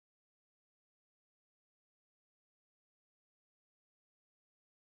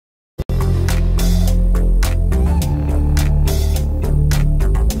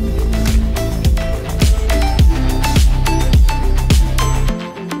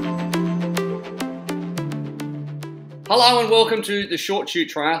Hello and welcome to the Chute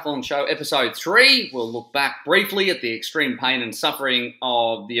Triathlon Show, episode 3. We'll look back briefly at the extreme pain and suffering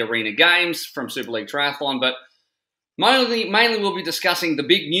of the Arena Games from Super League Triathlon, but mainly we'll be discussing the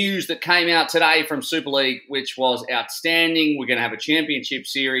big news that came out today from Super League, which was outstanding. We're going to have a championship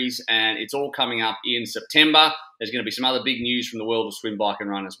series, and it's all coming up in September. There's going to be some other big news from the world of swim, bike, and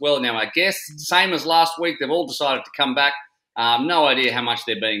run as well. Now, our guests, same as last week, they've all decided to come back. No idea how much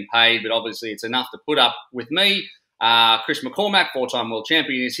they're being paid, but obviously it's enough to put up with me. Kristian McCormack, four-time world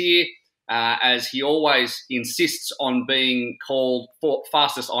champion, is here, as he always insists on being called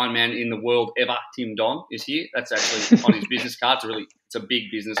fastest Ironman in the world ever. Tim Don is here. That's actually on his business card. It's a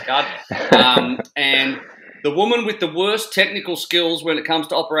big business card. And the woman with the worst technical skills when it comes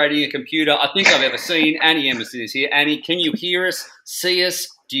to operating a computer I think I've ever seen, Annie Emmerson, is here. Annie, can you hear us, see us?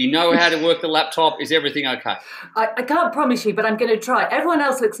 Do you know how to work the laptop? Is everything okay? I can't promise you, but I'm going to try. Everyone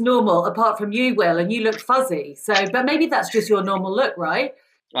else looks normal apart from you, Will, and you look fuzzy. But maybe that's just your normal look, right?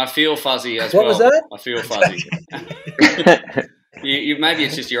 I feel fuzzy as well. What was that? I feel fuzzy. Maybe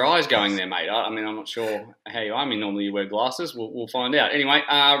it's just your eyes going there, mate. I'm not sure how you are. Normally you wear glasses. We'll find out. Anyway,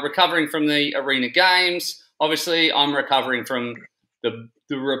 recovering from the Arena Games. Obviously, I'm recovering from the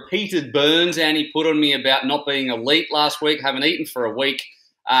repeated burns Annie put on me about not being elite last week. Haven't eaten for a week.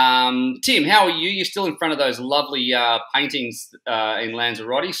 Tim, how are you? You're still in front of those lovely paintings in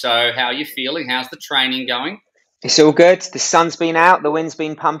Lanzarote. So how are you feeling? How's the training going? It's all good. The sun's been out, the wind's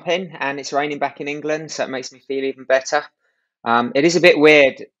been pumping, and it's raining back in England, so it makes me feel even better. It is a bit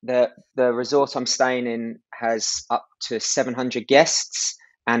weird that the resort I'm staying in has up to 700 guests,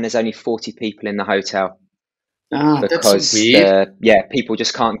 and there's only 40 people in the hotel. Because that's weird. People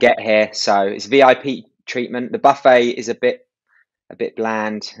just can't get here. So it's VIP treatment. The buffet is a bit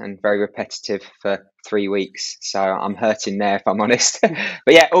bland and very repetitive for 3 weeks. So I'm hurting there, if I'm honest.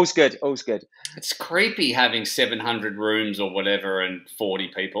 But yeah, all's good. All's good. It's creepy having 700 rooms or whatever and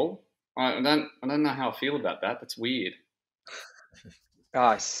 40 people. I don't know how I feel about that. That's weird.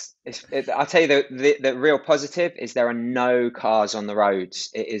 I'll tell you the real positive is there are no cars on the roads.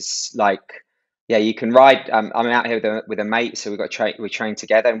 It is like, you can ride. I'm out here with a mate, so we train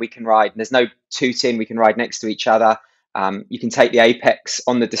together, and we can ride. There's no tooting. We can ride next to each other. You can take the apex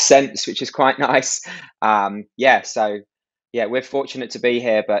on the descents, which is quite nice. We're fortunate to be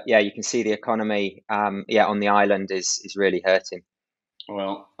here, but you can see the economy on the island is really hurting.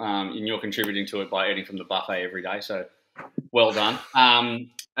 Well, and you're contributing to it by eating from the buffet every day, so well done.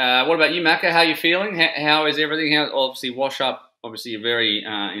 What about you, Macca? How are you feeling? How is everything? Obviously, wash up. Obviously, you're very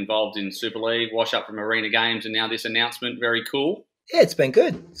involved in Super League, wash up from Arena Games, and now this announcement. Very cool. Yeah, it's been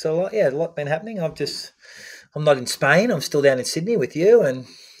good. So a lot been happening. I'm not in Spain. I'm still down in Sydney with you, and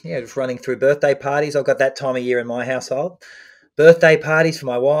just running through birthday parties. I've got that time of year in my household. Birthday parties for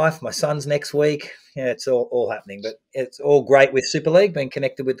my wife, my son's next week. It's all happening, but it's all great with Super League. Being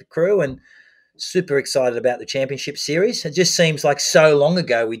connected with the crew and super excited about the championship series. It just seems like so long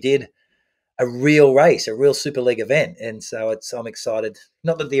ago we did a real race, a real Super League event, and so I'm excited.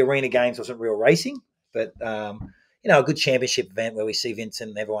 Not that the Arena Games wasn't real racing, but a good championship event where we see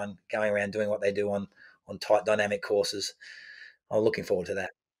Vincent and everyone going around doing what they do on tight dynamic courses. I'm looking forward to that.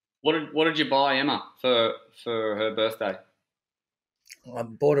 What did you buy Emma for her birthday? I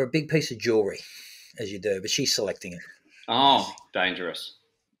bought her a big piece of jewellery, as you do, but she's selecting it. Oh, dangerous.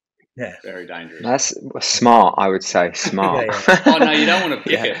 Yeah. Very dangerous. That's smart, I would say. Smart. Oh, no, you don't want to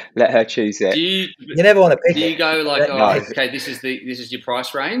pick it. Let her choose it. You never want to pick it. Do you go like, okay, this is your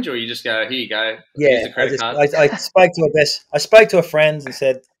price range, or you just go, here you go. Yeah. I spoke to her friends and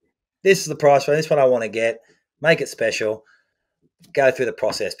said, this is the price range. This is what I want to get. Make it special. Go through the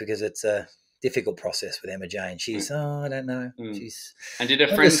process because it's a difficult process with Emma Jane. She's, I don't know. And did her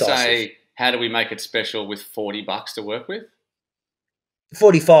friends say, how do we make it special with $40 to work with?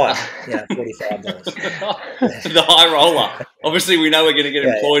 45. $45. The high roller. Obviously, we know we're going to get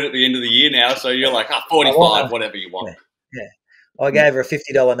employed at the end of the year now, so you're like, 45, whatever you want. Yeah. I gave her a $50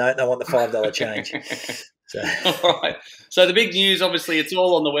 note and I want the $5 change. So. All right. So the big news, obviously, it's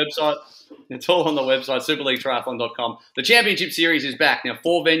all on the website. It's all on the website, superleaguetriathlon.com. The championship series is back. Now,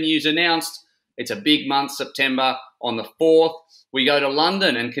 4 venues announced. It's a big month, September. On the 4th, we go to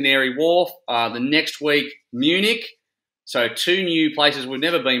London and Canary Wharf. The next week, Munich. So 2 new places we've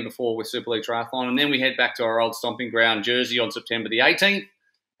never been before with Super League Triathlon. And then we head back to our old stomping ground, Jersey, on September the 18th.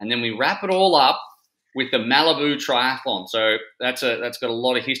 And then we wrap it all up with the Malibu Triathlon. So that's got a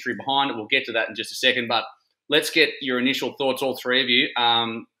lot of history behind it. We'll get to that in just a second. But let's get your initial thoughts, all 3 of you.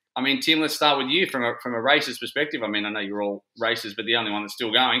 Tim, let's start with you from a racer's perspective. I know you're all racers, but the only one that's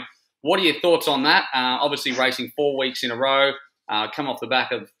still going. What are your thoughts on that? Obviously, racing 4 weeks in a row, come off the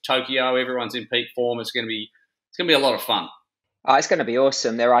back of Tokyo. Everyone's in peak form. It's going to be It's going to be a lot of fun. It's going to be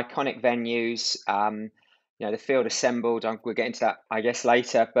awesome. They're iconic venues. The field assembled. We'll get into that, I guess,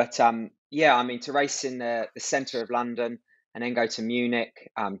 later. But yeah, I mean, to race in the centre of London and then go to Munich,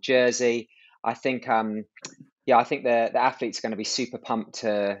 Jersey. I think, I think the athletes are going to be super pumped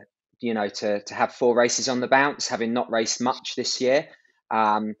to have 4 races on the bounce, having not raced much this year.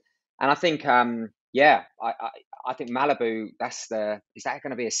 And I think, I think Malibu, is that going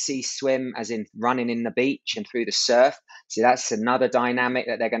to be a sea swim, as in running in the beach and through the surf? So that's another dynamic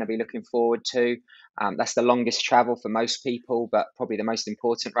that they're going to be looking forward to. That's the longest travel for most people, but probably the most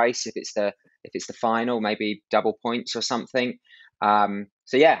important race if it's the final, maybe double points or something. I'm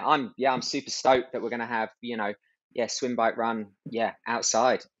super stoked that we're going to have swim, bike, run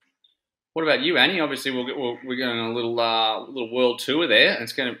outside. What about you, Annie? Obviously, we're going on a little world tour there. And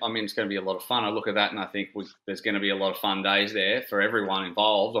it's going to be a lot of fun. I look at that and I think there's going to be a lot of fun days there for everyone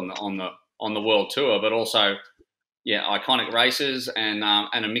involved on the world tour, but also, iconic races and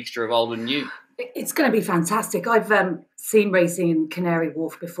a mixture of old and new. It's going to be fantastic. I've seen racing in Canary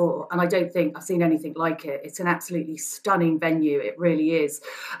Wharf before, and I don't think I've seen anything like it. It's an absolutely stunning venue. It really is.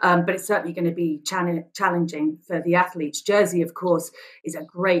 But it's certainly going to be challenging for the athletes. Jersey, of course, is a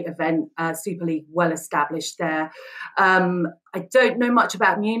great event. Super League, well established there. I don't know much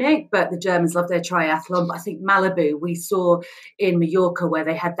about Munich, but the Germans love their triathlon. But I think Malibu, we saw in Mallorca where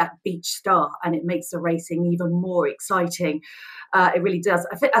they had that beach start, and it makes the racing even more exciting. It really does.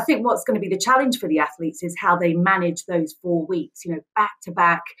 I think what's going to be the challenge for the athletes is how they manage those 4 weeks,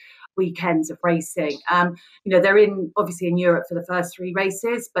 back-to-back weekends of racing. They're obviously in Europe for the first 3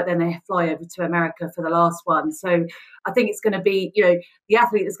 races, but then they fly over to America for the last one. So I think it's going to be, the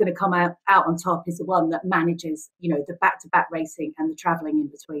athlete that's going to come out on top is the one that manages, the back-to-back racing and the travelling in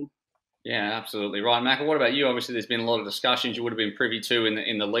between. Yeah, absolutely right. Macca, what about you? Obviously, there's been a lot of discussions you would have been privy to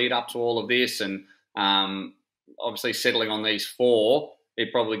in the lead up to all of this, and obviously settling on these 4,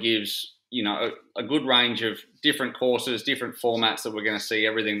 it probably gives a good range of different courses, different formats that we're going to see,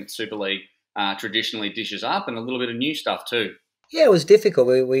 everything that Super League traditionally dishes up, and a little bit of new stuff too. Yeah, it was difficult.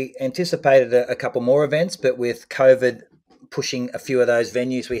 We anticipated a couple more events, but with COVID pushing a few of those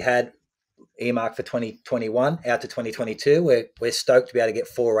venues we had earmarked for 2021 out to 2022, we're stoked to be able to get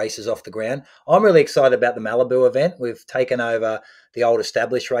 4 races off the ground. I'm really excited about the Malibu event. We've taken over the old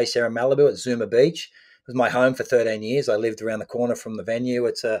established race there in Malibu at Zuma Beach. It was my home for 13 years. I lived around the corner from the venue.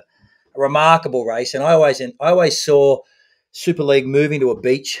 It's a remarkable race, and I always saw Super League moving to a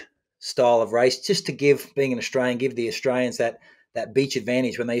beach style of race just to give the Australians that beach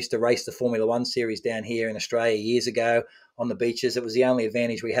advantage. When they used to race the Formula One series down here in Australia years ago on the beaches, it was the only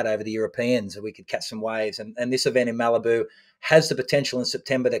advantage we had over the Europeans, that we could catch some waves. And this event in Malibu has the potential in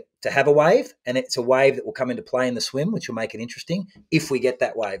September to have a wave, and it's a wave that will come into play in the swim, which will make it interesting if we get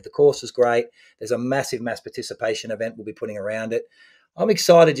that wave. The course is great. There's a massive mass participation event we'll be putting around it. I'm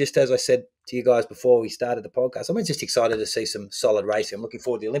excited, just as I said to you guys before we started the podcast, I'm just excited to see some solid racing. I'm looking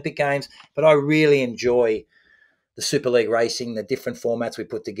forward to the Olympic Games, but I really enjoy the Super League racing, the different formats we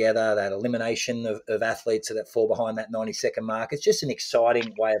put together, that elimination of athletes that fall behind that 90-second mark. It's just an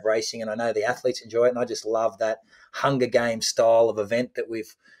exciting way of racing, and I know the athletes enjoy it, and I just love that Hunger Games style of event that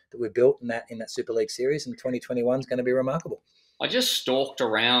we've built in that Super League series, and 2021 is going to be remarkable. I just stalked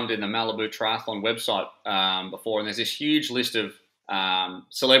around in the Malibu Triathlon website before, and there's this huge list of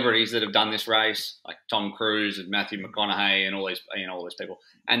celebrities that have done this race, like Tom Cruise and Matthew McConaughey and all these people.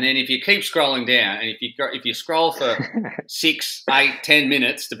 And then if you keep scrolling down, and if you scroll for 6, 8, 10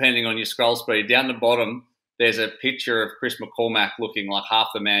 minutes, depending on your scroll speed, down the bottom there's a picture of Chris McCormack looking like half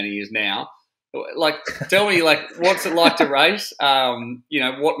the man he is now. Like, tell me, what's it like to race?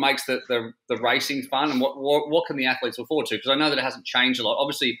 What makes the racing fun, and what can the athletes look forward to? Because I know that it hasn't changed a lot.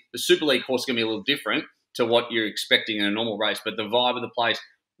 Obviously, the Super League course is going to be a little different to what you're expecting in a normal race, but the vibe of the place,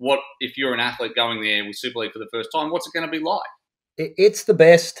 what if you're an athlete going there with Super League for the first time, what's it going to be like? It's the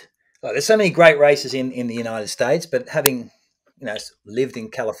best. There's so many great races in the United States, but having lived in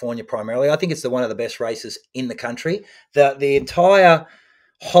California primarily, I think it's one of the best races in the country. The entire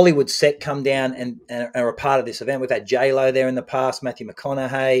Hollywood set come down and are a part of this event. We've had J-Lo there in the past, Matthew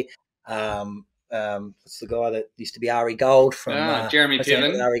McConaughey, what's the guy that used to be Ari Gold from Jeremy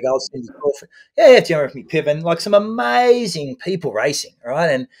Piven. Ari Gold, Cindy Crawford. Yeah, Jeremy Piven. Like some amazing people racing, right?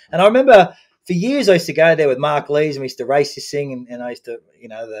 And I remember for years I used to go there with Mark Lees, and we used to race this thing, and I used to,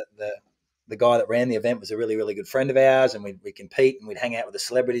 the guy that ran the event was a really, really good friend of ours, and we'd compete and we'd hang out with the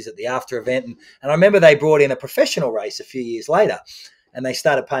celebrities at the after event. And I remember they brought in a professional race a few years later, and they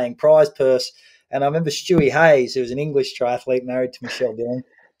started paying prize purse. And I remember Stewie Hayes, who was an English triathlete married to Michelle Dillon.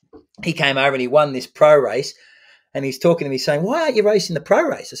 He came over and he won this pro race, and he's talking to me saying, "Why aren't you racing the pro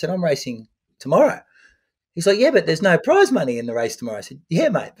race?" I said, "I'm racing tomorrow." He's like, yeah, but there's no prize money in the race tomorrow. I said, yeah,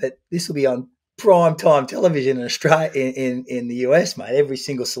 mate, but this will be on prime time television in Australia, in the US, mate. Every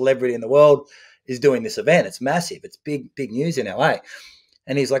single celebrity in the world is doing this event. It's massive. It's big news in LA.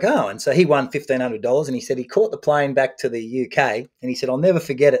 And he's like, oh, and so he won $1,500, and he said he caught the plane back to the UK, and he said, I'll never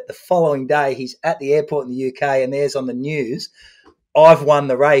forget it. The following day, he's at the airport in the UK, and there's on the news, I've won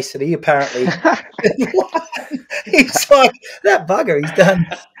the race, and he apparently he's like, that bugger,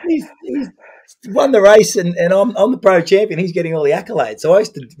 he's won the race, and I'm the pro champion. He's getting all the accolades. So I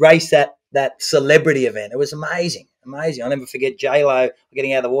used to race that celebrity event. It was amazing. I'll never forget J-Lo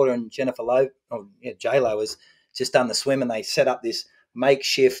getting out of the water, and J-Lo was just done the swim, and they set up this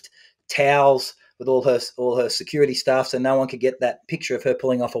makeshift towels with all her security staff, so no one could get that picture of her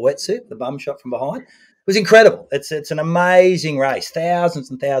pulling off a wetsuit, the bum shot from behind. It was incredible. It's an amazing race.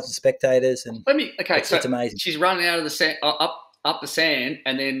 Thousands and thousands of spectators, and it's amazing. She's running out of the sand, up the sand,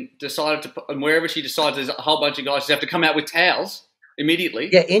 and then decided to, and wherever she decides, there's a whole bunch of guys who have to come out with towels immediately.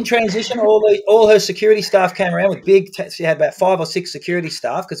 Yeah, in transition, all her security staff came around with she had about 5 or 6 security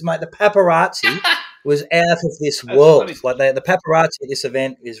staff, because, mate, the paparazzi was out of this world. Like the paparazzi at this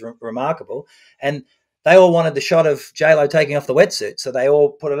event is remarkable, and they all wanted the shot of J-Lo taking off the wetsuit, so they all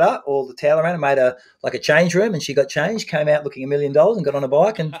put it up, all the towel around, and made a change room, and she got changed, came out looking $1 million, and got on a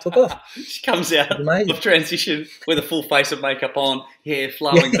bike and took off. She comes out of transition with a full face of makeup on, hair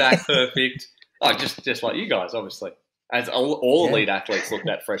flowing back, perfect. Oh, just like you guys, obviously. As all elite athletes look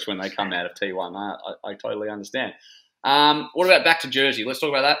that fresh when they come out of T1. I totally understand. What about back to Jersey? Let's talk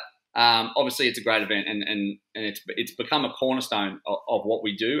about that. Obviously, it's a great event, and it's become a cornerstone of what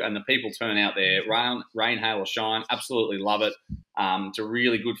we do, and the people turn out there, rain, hail, or shine, absolutely love it. It's a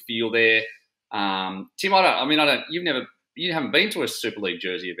really good feel there. Tim, you haven't been to a Super League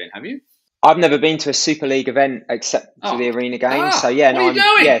Jersey event, have you? I've never been to a Super League event except for the Arena Games. So yeah, what are you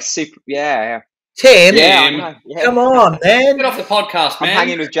doing? Yeah. Tim, yeah. Come on, man. Get off the podcast, man. I'm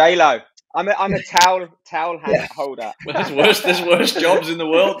hanging with J-Lo. I'm a towel holder. Well, there's worse jobs in the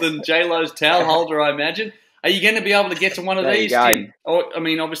world than J-Lo's towel holder, I imagine. Are you going to be able to get to one of these, Tim? I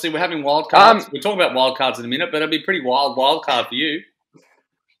mean, obviously, we're having wild cards. We're talking about wild cards in a minute, but it'd be a pretty wild card for you.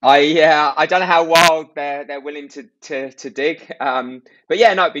 I don't know how wild they're willing to dig. But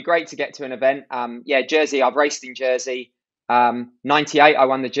yeah, no, it'd be great to get to an event. Jersey. I've raced in Jersey. 98, I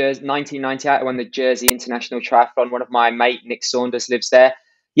won the Jersey. 1998, I won the Jersey International Triathlon. One of my mate Nick Saunders lives there.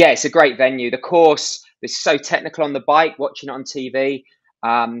 Yeah, it's a great venue. The course is so technical on the bike, watching it on TV.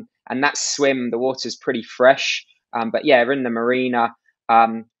 And that swim, the water's pretty fresh. But yeah, we're in the marina.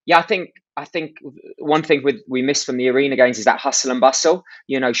 I think one thing we miss from the Arena Games is that hustle and bustle,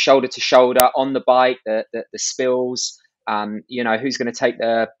 shoulder to shoulder on the bike, the spills, who's going to take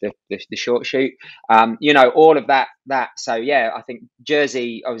the short shoot, all of that. So yeah, I think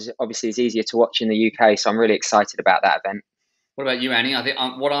Jersey obviously is easier to watch in the UK. So I'm really excited about that event. What about you, Annie? I think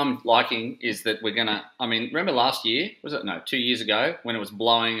what I'm liking is that we're going to, remember last year, 2 years ago, when it was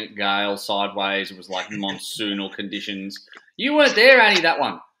blowing a gale sideways, it was like monsoonal conditions. You weren't there, Annie, that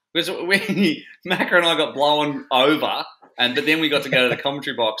one. Because Macca and I got blown over, but then we got to go to the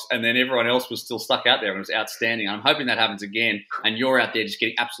commentary box, and then everyone else was still stuck out there, and it was outstanding. I'm hoping that happens again, and you're out there just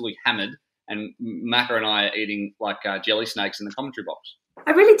getting absolutely hammered, and Macca and I are eating like jelly snakes in the commentary box.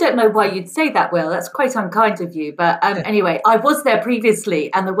 I really don't know why you'd say that, Will. That's quite unkind of you. But anyway, I was there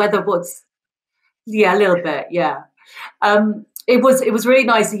previously, and the weather was, a little bit, yeah. It was really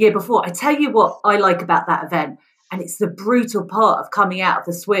nice the year before. I tell you what I like about that event, and it's the brutal part of coming out of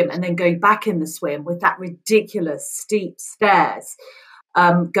the swim and then going back in the swim with that ridiculous steep stairs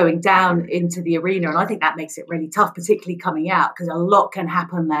going down into the arena. And I think that makes it really tough, particularly coming out, because a lot can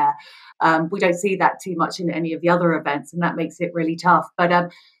happen there. We don't see that too much in any of the other events, and that makes it really tough. But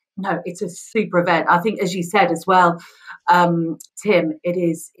no, it's a super event. I think, as you said as well, Tim,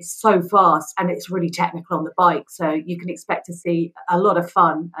 it's so fast and it's really technical on the bike. So you can expect to see a lot of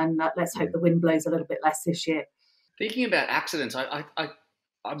fun, and let's hope the wind blows a little bit less this year. Thinking about accidents,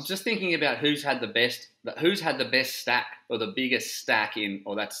 I'm just thinking about who's had the best stack or the biggest stack in,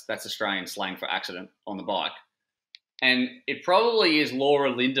 or that's Australian slang for accident on the bike. And it probably is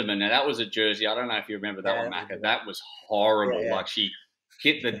Laura Lindemann. Now, that was at Jersey. I don't know if you remember that one, Macca. That was horrible. Yeah. Like, she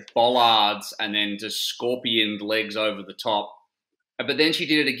hit the bollards and then just scorpioned legs over the top. But then she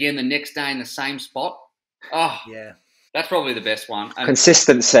did it again the next day in the same spot. Oh, yeah. That's probably the best one. And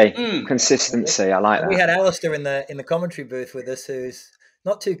consistency. I like that. We had Alistair in the commentary booth with us, who's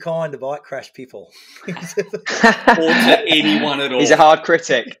not too kind to bike crash people. Or to anyone at all. He's a hard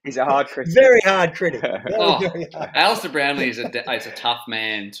critic. Very hard critic. Very hard. Alistair Brownlee is a tough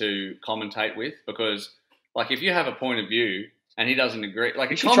man to commentate with, because, like, if you have a point of view and he doesn't agree. Like,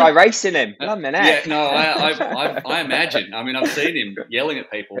 you should try racing him. Yeah, no, I imagine. I mean, I've seen him yelling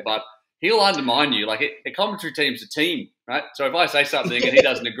at people, but he'll undermine you. Like, a commentary team's a team, right? So if I say something and he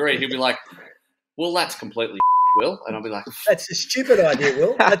doesn't agree, he'll be like, well, that's completely Will. And I'll be like, that's a stupid idea,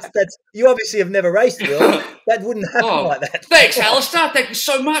 Will. That's you obviously have never raced, Will. That wouldn't happen like that. Thanks, Alistair. Thank you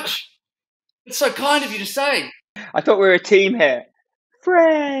so much. It's so kind of you to say. I thought we were a team here.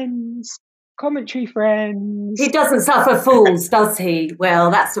 Friends. Commentary friends. He doesn't suffer fools, does he?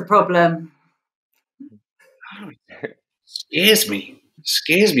 Well, that's the problem. Scares me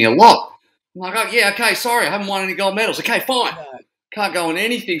a lot. I'm like, oh, yeah, okay, sorry, I haven't won any gold medals. Okay, fine. No. Can't go on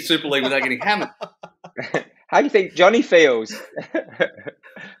anything Super League without getting hammered. How do you think Johnny feels?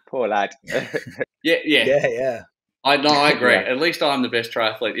 Poor lad. Yeah. I agree. Yeah. At least I'm the best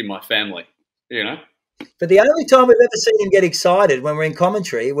triathlete in my family, you know? But the only time we've ever seen him get excited when we're in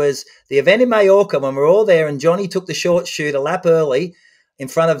commentary was the event in Mallorca when we're all there and Johnny took the short chute a lap early in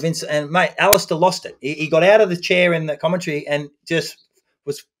front of Vincent. And, mate, Alistair lost it. He got out of the chair in the commentary and just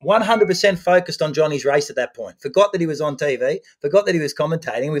was 100% focused on Johnny's race at that point. Forgot that he was on TV. Forgot that he was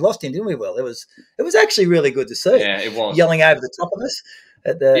commentating. We lost him, didn't we, Will? It was actually really good to see. Yeah, it was. Yelling over the top of us.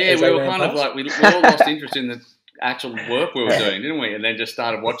 We were kind of like, we all lost interest in the actual work we were doing, didn't we? And then just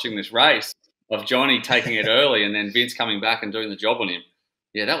started watching this race of Johnny taking it early and then Vince coming back and doing the job on him.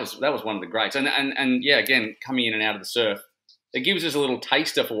 Yeah, that was one of the greats. And yeah, again, coming in and out of the surf, it gives us a little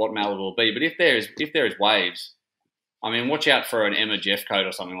taster for what Malibu will be. But if there is waves, I mean, watch out for an Emma Jeffcoat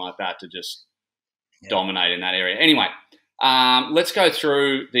or something like that to just dominate in that area. Anyway, let's go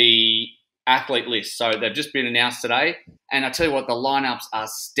through the athlete list. So they've just been announced today. And I tell you what, the lineups are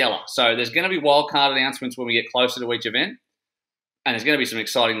stellar. So there's going to be wildcard announcements when we get closer to each event. And there's going to be some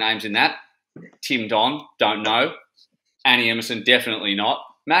exciting names in that. Tim Don, don't know. Annie Emmerson, definitely not.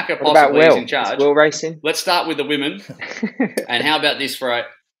 Macca possibly is in charge. Is Will racing? Let's start with the women. And how about this for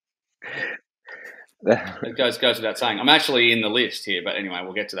it goes without saying. I'm actually in the list here, but anyway,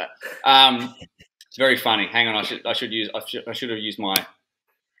 we'll get to that. It's very funny. Hang on, I should have used my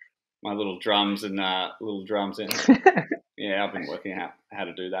little drums and little drums in. Yeah, I've been working out how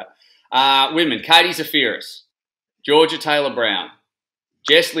to do that. Women: Katie Zaferes, Georgia Taylor Brown,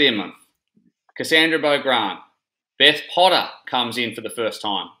 Jess Learmonth, Cassandra Beaugrand, Beth Potter comes in for the first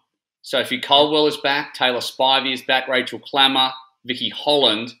time. Sophie Caldwell is back. Taylor Spivey is back. Rachel Klammer, Vicky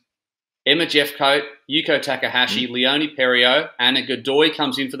Holland, Emma Jeffcoat, Yuko Takahashi, Leonie Perriot, Anna Godoy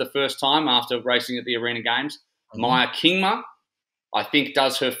comes in for the first time after racing at the Arena Games. Maya Kingma, I think,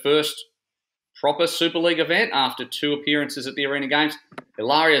 does her first proper Super League event after 2 appearances at the Arena Games.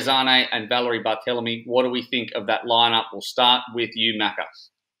 Ilaria Zane and Valerie Barthelemy. What do we think of that lineup? We'll start with you, Macca.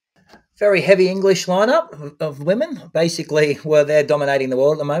 Very heavy English lineup of women. Basically, they're dominating the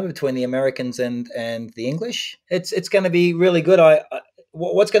world at the moment between the Americans and the English. It's going to be really good.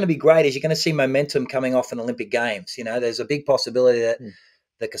 What's going to be great is you're going to see momentum coming off in Olympic Games. You know, there's a big possibility that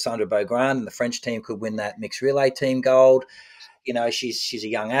the Cassandra Beaugrand and the French team could win that mixed relay team gold. You know, she's a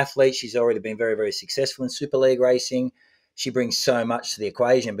young athlete. She's already been very, very successful in Super League racing. She brings so much to the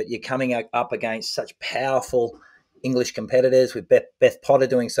equation, but you're coming up against such powerful English competitors with Beth Potter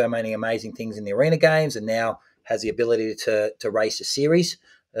doing so many amazing things in the Arena Games and now has the ability to race a series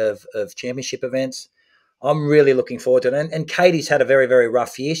of championship events. I'm really looking forward to it. And Katie's had a very, very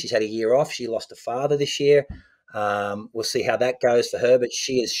rough year. She's had a year off. She lost a father this year. We'll see how that goes for her, but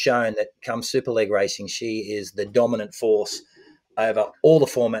she has shown that come Super League racing, she is the dominant force over all the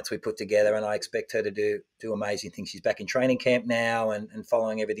formats we put together, and I expect her to do amazing things. She's back in training camp now and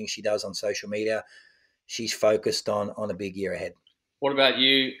following everything she does on social media. She's focused on a big year ahead. What about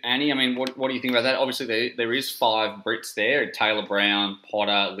you, Annie? I mean, what do you think about that? Obviously, there is 5 Brits there: Taylor Brown,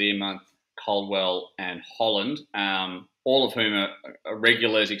 Potter, Learmonth, Caldwell, and Holland. All of whom are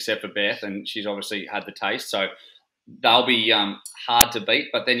regulars except for Beth, and she's obviously had the taste, so they'll be hard to beat.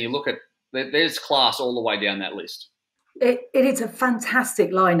 But then you look at there's class all the way down that list. It is a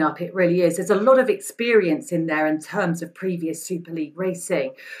fantastic lineup. It really is. There's a lot of experience in there in terms of previous Super League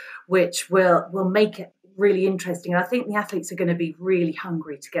racing, which will make it really interesting. And I think the athletes are going to be really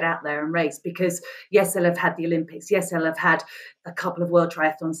hungry to get out there and race because, yes, they'll have had the Olympics. Yes, they'll have had a couple of World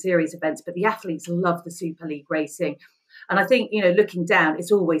Triathlon Series events, but the athletes love the Super League racing. And I think, looking down,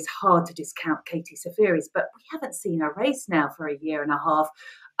 it's always hard to discount Katie Zaferes, but we haven't seen her race now for a year and a half.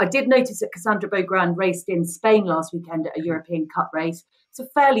 I did notice that Cassandra Beaugrand raced in Spain last weekend at a European Cup race. It's a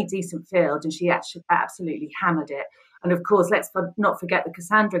fairly decent field, and she actually absolutely hammered it. And of course, let's not forget that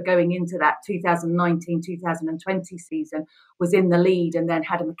Cassandra going into that 2019-2020 season was in the lead and then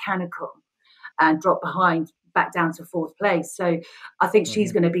had a mechanical and dropped behind back down to 4th place. So I think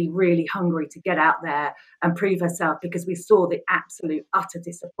she's going to be really hungry to get out there and prove herself, because we saw the absolute utter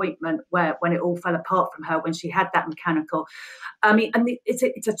disappointment when it all fell apart from her when she had that mechanical. I mean, and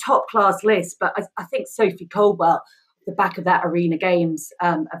it's a top class list, but I think Sophie Coldwell, the back of that Arena Games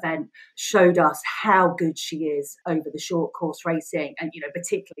event, showed us how good she is over the short course racing, and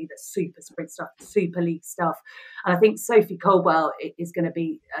particularly the super sprint stuff, the Super League stuff. And I think Sophie Coldwell is going to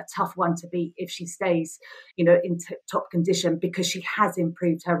be a tough one to beat if she stays in top condition, because she has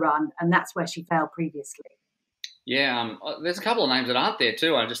improved her run, and that's where she failed previously. Yeah, there's a couple of names that aren't there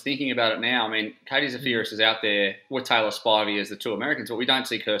too. I'm just thinking about it now. I mean, Katie Zaferes is out there with Taylor Spivey as the 2 Americans, but we don't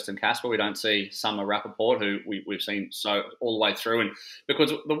see Kirsten Casper, we don't see Summer Rappaport, who we've seen so all the way through. And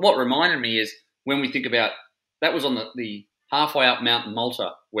because what reminded me is when we think about that was on the halfway up Mount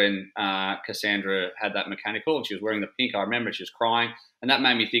Malta when Cassandra had that mechanical and she was wearing the pink. I remember she was crying, and that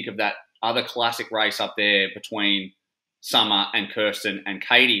made me think of that other classic race up there between Summer and Kirsten and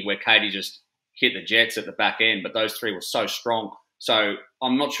Katie, where Katie just hit the jets at the back end, but those 3 were so strong. So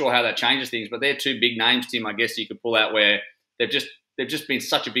I'm not sure how that changes things, but they're 2 big names, Tim, I guess you could pull out, where they've just been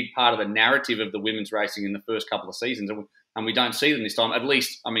such a big part of the narrative of the women's racing in the first couple of seasons, and we don't see them this time. At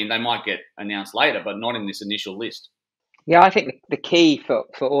least, I mean, they might get announced later, but not in this initial list. Yeah, I think the key for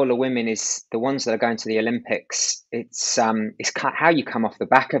all the women is the ones that are going to the Olympics. It's how you come off the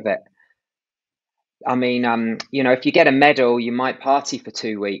back of it. I mean, if you get a medal, you might party for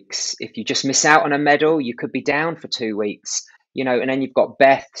 2 weeks. If you just miss out on a medal, you could be down for 2 weeks. And then you've got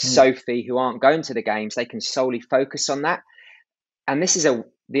Beth, Sophie, who aren't going to the games. They can solely focus on that. And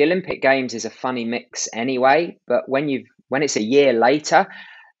the Olympic Games is a funny mix anyway. But when it's a year later,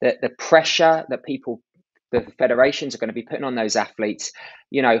 the pressure that the federations are going to be putting on those athletes,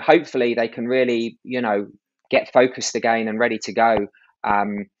 hopefully they can really, get focused again and ready to go.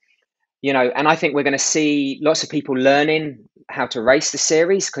 And I think we're going to see lots of people learning how to race the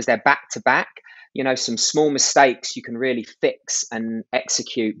series because they're back to back. Some small mistakes you can really fix and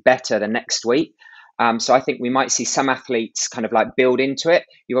execute better the next week. So I think we might see some athletes kind of like build into it.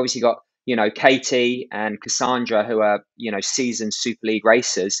 You've obviously got, Katie and Cassandra, who are, seasoned Super League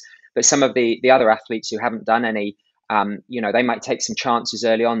racers. But some of the other athletes who haven't done any, they might take some chances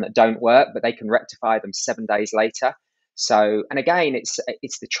early on that don't work, but they can rectify them 7 days later. So, and again, it's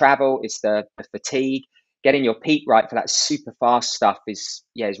the travel, it's the fatigue, getting your peak right for that super fast stuff is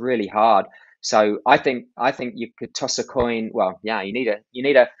really hard. So I think you could toss a coin. Well, yeah, you need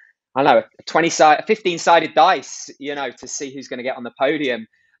a I don't know, a 15-sided dice, to see who's going to get on the podium,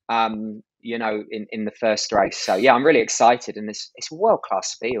 in the first race. So yeah, I'm really excited, and it's a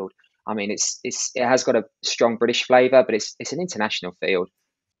world-class field. I mean, it has got a strong British flavour, but it's an international field.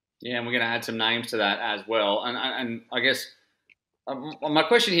 Yeah, and we're going to add some names to that as well. And I guess my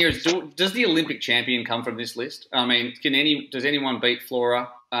question here is: does the Olympic champion come from this list? I mean, does anyone beat Flora?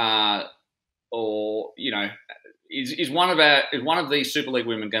 Or is one of these Super League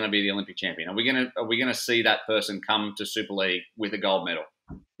women going to be the Olympic champion? Are we going to see that person come to Super League with a gold medal?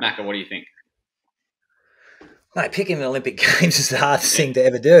 Macca, what do you think? Mate, picking the Olympic Games is the hardest thing to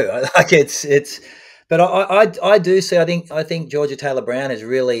ever do. Like it's. But I do see. I think Georgia Taylor Brown has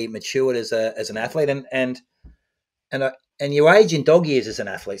really matured as an athlete, and you age in dog years as an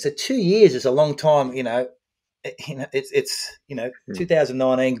athlete. So 2 years is a long time. It's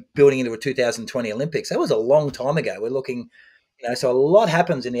 2019 building into a 2020 Olympics. That was a long time ago. We're looking, so a lot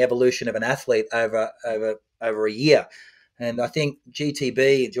happens in the evolution of an athlete over a year. And I think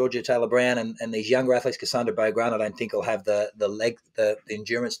GTB, Georgia Taylor Brown, and these younger athletes, Cassandra Beaugrand, I don't think will have the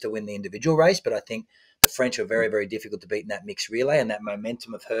endurance to win the individual race. But I think the French are very, very difficult to beat in that mixed relay, and that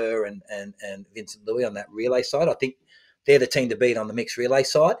momentum of her and Vincent Luis on that relay side. I think they're the team to beat on the mixed relay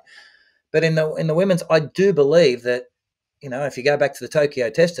side. But in the women's, I do believe that, if you go back to the Tokyo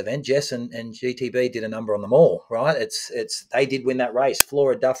Test event, Jess and GTB did a number on them all, right? It's they did win that race.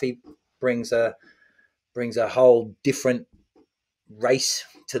 Flora Duffy brings a whole different race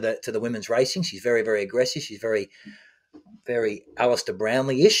to the women's racing. She's very, very aggressive. She's very, very Alistair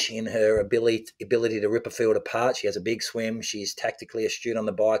Brownlee-ish in her ability to rip a field apart. She has a big swim. She's tactically astute on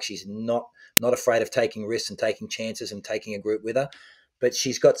the bike. She's not afraid of taking risks and taking chances and taking a group with her. But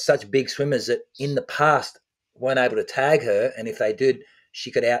she's got such big swimmers that in the past weren't able to tag her, and if they did,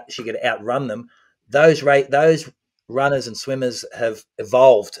 she could outrun them. Those runners and swimmers have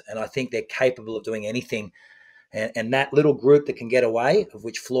evolved, and I think they're capable of doing anything. And that little group that can get away, of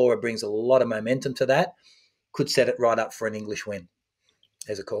which Flora brings a lot of momentum to that, could set it right up for an English win.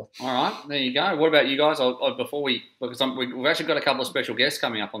 There's a call. All right, there you go. What about you guys? We've actually got a couple of special guests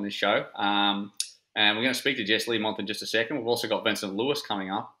coming up on this show. And we're going to speak to Jess Learmonth in just a second. We've also got Vincent Luis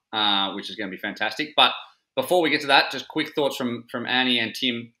coming up, which is going to be fantastic. But before we get to that, just quick thoughts from Annie and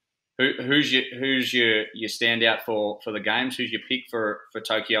Tim. Who's your standout for the games? Who's your pick for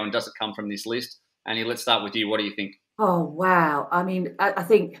Tokyo, and does it come from this list? Annie, let's start with you. What do you think? Oh, wow. I mean, I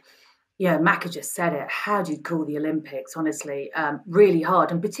think, yeah, Macca just said it. How do you call the Olympics? Honestly, really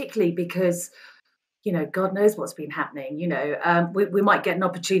hard. And particularly because, you know, God knows what's been happening. You know, we might get an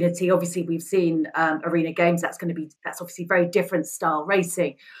opportunity. Obviously, we've seen Arena Games. That's obviously very different style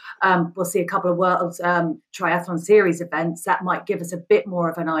racing. We'll see a couple of World Triathlon Series events. That might give us a bit more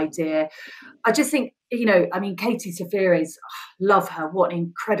of an idea. I just think, you know, I mean, Katie Zaferes, love her. What an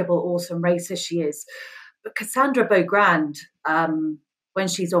incredible, awesome racer she is. But Cassandra Beaugrand, when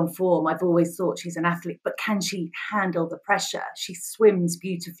she's on form, I've always thought she's an athlete, but can she handle the pressure? She swims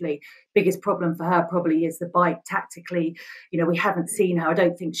beautifully. Biggest problem for her probably is the bike tactically. You know, we haven't seen her. I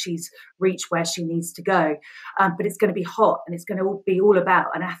don't think she's reached where she needs to go. But it's going to be hot, and it's going to be all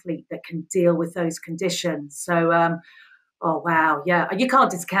about an athlete that can deal with those conditions. So, oh, wow. Yeah. You can't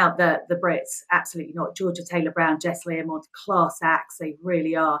discount the Brits. Absolutely not. Georgia Taylor-Brown, Jess Learmonth, class acts. They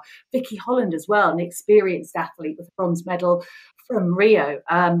really are. Vicky Holland as well, an experienced athlete with a bronze medal from Rio.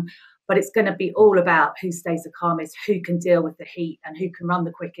 But it's going to be all about who stays the calmest, who can deal with the heat, and who can run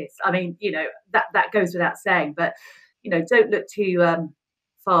the quickest. I mean, you know, that goes without saying. But, you know, don't look too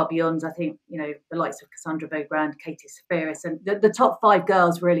far beyond, I think, you know, the likes of Cassandra Beaugrand, Katie Zaferes, and the top 5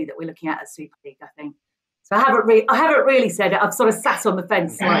 girls really that we're looking at Super League, I think. So I haven't really said it. I've sort of sat on the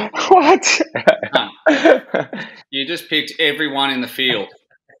fence. Like, What? You just picked everyone in the field.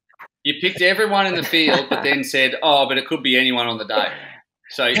 You picked everyone in the field, but then said, "Oh, but it could be anyone on the day."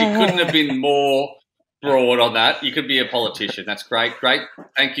 So it couldn't have been more broad on that. You could be a politician. That's great. Great.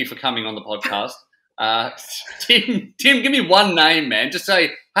 Thank you for coming on the podcast. Tim, give me one name, man. Just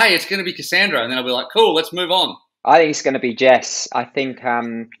say, "Hey, it's going to be Cassandra," and then I'll be like, "Cool, let's move on." I think it's going to be Jess. I think,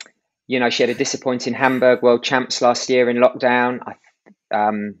 you know, she had a disappointing Hamburg World Champs last year in lockdown.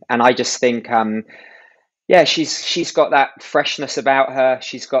 And I just think, yeah, she's got that freshness about her.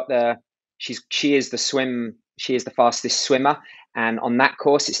 She is the fastest swimmer. And on that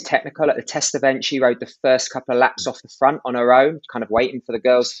course, it's technical. At the test event, she rode the first couple of laps off the front on her own, kind of waiting for the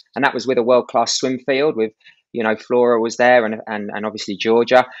girls. And that was with a world-class swim field with, you know, Flora was there and obviously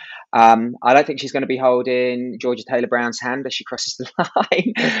Georgia. I don't think she's going to be holding Georgia Taylor-Brown's hand as she crosses the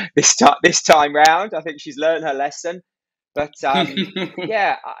line this time round. I think she's learned her lesson. But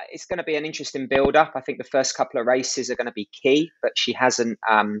yeah, it's going to be an interesting build-up. I think the first couple of races are going to be key, but she's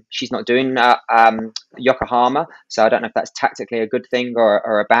not doing Yokohama, so I don't know if that's tactically a good thing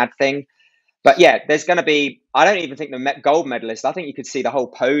or a bad thing. But yeah, there's going to be, I don't even think the gold medalist, I think you could see the whole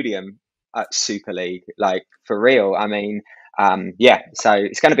podium at Super League, like for real. I mean, yeah, so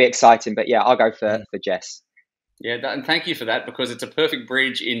it's going to be exciting, but yeah, I'll go for Jess. Yeah, and thank you for that, because it's a perfect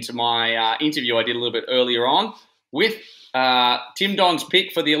bridge into my interview I did a little bit earlier on with Tim Don's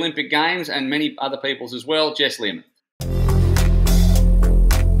pick for the Olympic Games and many other people's as well, Jess Learmonth.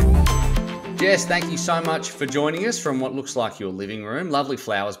 Jess, thank you so much for joining us from what looks like your living room. Lovely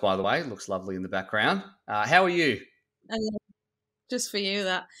flowers, by the way. Looks lovely in the background. How are you? Just for you,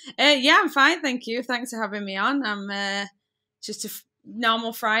 that. Yeah, I'm fine, thank you. Thanks for having me on. I'm just a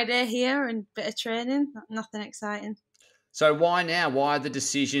normal Friday here and a bit of training. Nothing exciting. So why now? Why the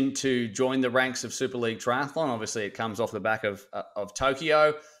decision to join the ranks of Super League Triathlon? Obviously, it comes off the back of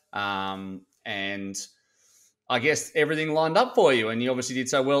Tokyo, and I guess everything lined up for you, and you obviously did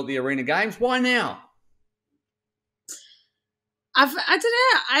so well at the Arena Games. Why now? I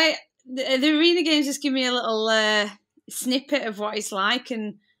don't know. The Arena Games just give me a little snippet of what it's like,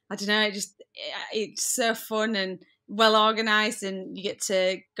 and I don't know. It's so fun and well organised, and you get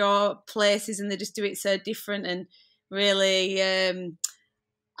to go places, and they just do it so different and really.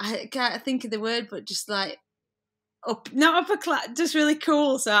 I can't think of the word, but just like not upper class, just really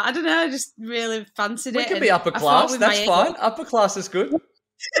cool. So I don't know, I just really fancied it. We can be upper class. That's fine. Upper class is good.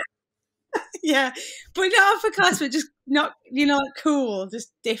 Yeah, but not upper class, but just not, you know, like cool,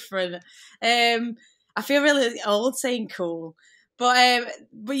 just different. I feel really old saying cool, but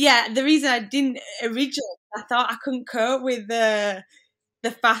yeah, the reason I didn't originally, I thought I couldn't cope with the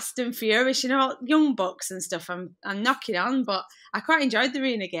fast and furious, you know, young bucks and stuff. I'm knocking on, but I quite enjoyed the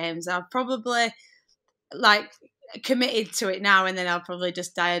Arena Games. I'll probably like committed to it now, and then I'll probably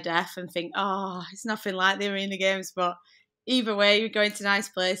just die a death and think, oh, it's nothing like the Arena Games. But either way, you're going to nice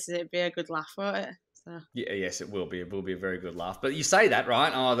places, it'd be a good laugh, won't it? So. Yeah, yes, it will be. It will be a very good laugh. But you say that,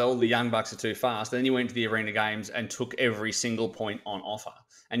 right? Oh, all the young bucks are too fast. Then you went to the Arena Games and took every single point on offer,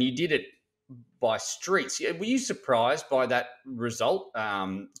 and you did it by streets. Were you surprised by that result,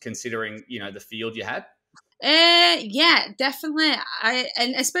 considering, you know, the field you had? Yeah, definitely.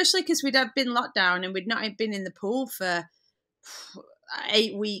 And especially because we'd have been locked down and we'd not been in the pool for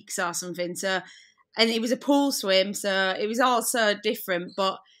 8 weeks or something. So, and it was a pool swim, so it was all so different.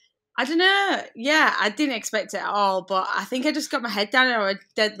 But I don't know. Yeah, I didn't expect it at all. But I think I just got my head down and I was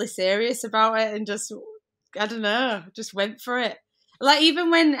deadly serious about it and just, I don't know, just went for it. Like even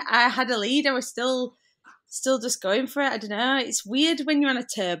when I had a lead, I was still just going for it. I don't know. It's weird when you're on a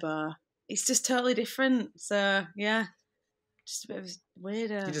turbo. It's just totally different. So yeah, just a bit of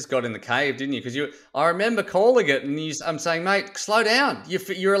weirder. You just got in the cave, didn't you? Because I remember calling it, and I'm saying, mate, slow down.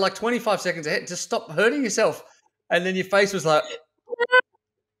 You're like 25 seconds ahead. Just stop hurting yourself. And then your face was like,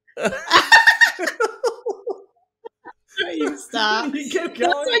 you start. You kept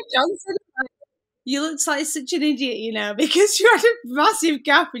going. That's what John said. You looked like such an idiot, you know, because you had a massive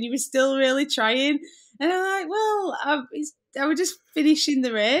gap and you were still really trying. And I'm like, well, I was just finishing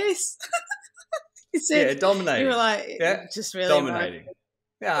the race. Yeah, dominating. You were like, yeah, just really dominating.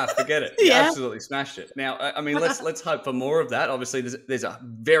 Yeah, forget it. You Yeah. absolutely smashed it. Now, I mean, let's hope for more of that. Obviously, there's a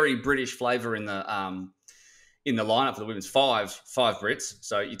very British flavour in the lineup for the women's five Brits.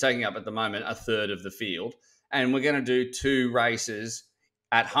 So you're taking up at the moment a third of the field, and we're going to do 2 races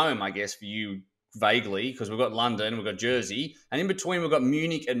at home, I guess, for you. Vaguely, because we've got London, we've got Jersey, and in between we've got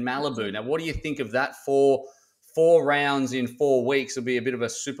Munich and Malibu. Now, what do you think of that? Four rounds in 4 weeks will be a bit of a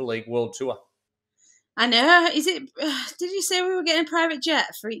Super League World Tour. I know. Is it? Did you say we were getting a private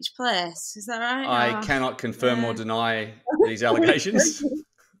jet for each place? Is that right? I cannot confirm or deny these allegations.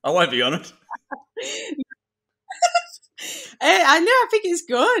 I won't be on it. I know. I think it's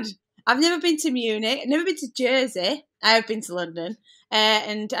good. I've never been to Munich. I've never been to Jersey. I have been to London.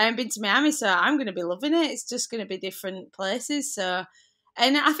 And I haven't been to Miami, so I'm going to be loving it. It's just going to be different places. So,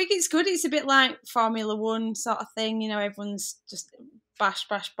 and I think it's good. It's a bit like Formula One sort of thing. You know, everyone's just bash,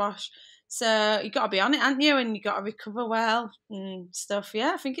 bash, bash. So you got to be on it, haven't you? And you got to recover well and stuff.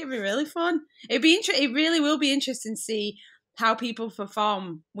 Yeah, I think it'd be really fun. It'd be it really will be interesting to see how people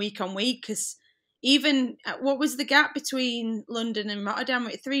perform week on week. Because even what was the gap between London and Rotterdam?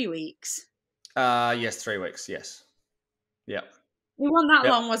 3 weeks. Yes, 3 weeks. Yes. Yeah. It wasn't that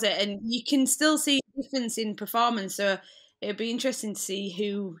long, was it? And you can still see a difference in performance. So it'd be interesting to see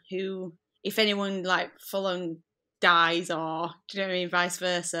who, if anyone like full on dies or, do you know what I mean, vice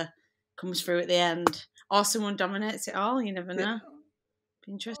versa, comes through at the end, or someone dominates it all. You never know. Yeah.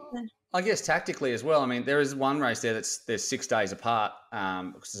 Be interesting. I guess tactically as well. I mean, there is one race there there's 6 days apart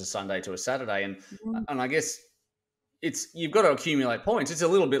because it's a Sunday to a Saturday, and I guess you've got to accumulate points. It's a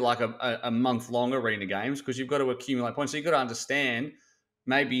little bit like a month-long arena games because you've got to accumulate points. So you've got to understand,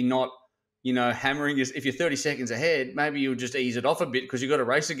 maybe not, hammering. If you're 30 seconds ahead, maybe you'll just ease it off a bit because you've got a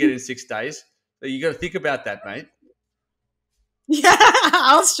race again in 6 days. So you got to think about that, mate. Yeah,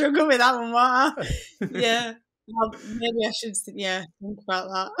 I'll struggle with that one more. Yeah, maybe I should. Yeah, think about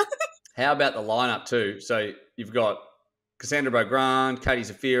that. How about the lineup too? So you've got Cassandra Beaugrand, Katie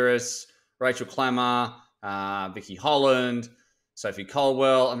Zaferes, Rachel Klammer, Vicky Holland, Sophie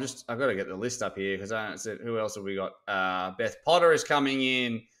Caldwell. I've got to get the list up here because I don't see who else have we got. Beth Potter is coming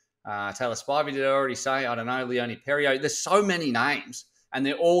in. Taylor Spivey, did I already say? I don't know. Leonie Perriot. There's so many names, and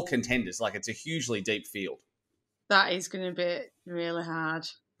they're all contenders. Like, it's a hugely deep field. That is going to be really hard.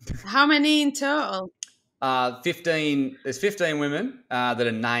 How many in total? 15. There's 15 women that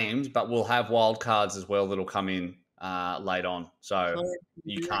are named, but we'll have wild cards as well that'll come in late on. So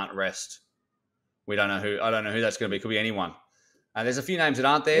you can't rest. I don't know who that's going to be. Could be anyone. There's a few names that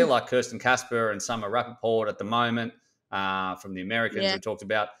aren't there, like Kirsten Casper and Summer Rappaport at the moment from the Americans we talked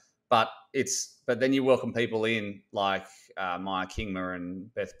about. But then you welcome people in like Maya Kingma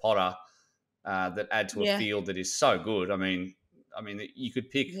and Beth Potter that add to a field that is so good. I mean, you could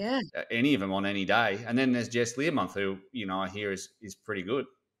pick any of them on any day. And then there's Jess Learmonth, who I hear is pretty good.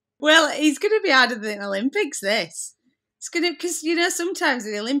 Well, he's going to be harder than Olympics. This. It's going to, because, sometimes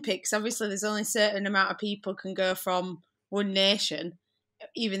in the Olympics, obviously there's only a certain amount of people can go from one nation,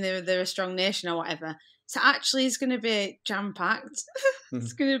 even though they're a strong nation or whatever. So actually it's going to be jam-packed.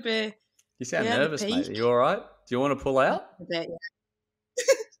 It's going to be... You sound nervous, mate. Are you all right? Do you want to pull out? A bit, yeah.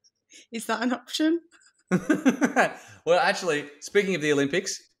 Is that an option? Well, actually, speaking of the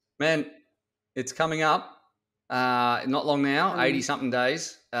Olympics, man, it's coming up. Not long now, 80-something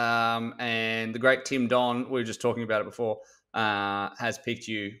days. And the great Tim Don, we were just talking about it before, has picked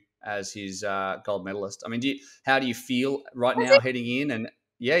you as his gold medalist. I mean, how do you feel right now heading in? And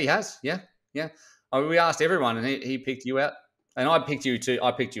yeah, he has. Yeah. I mean, we asked everyone, and he picked you out. And I picked you too.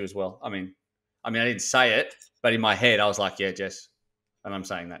 I picked you as well. I mean, I didn't say it, but in my head, I was like, yeah, Jess. And I'm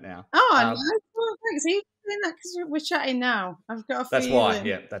saying that now. Oh, nice. Well, thanks. Are you doing that because we're chatting now? I've got a feeling. That's why.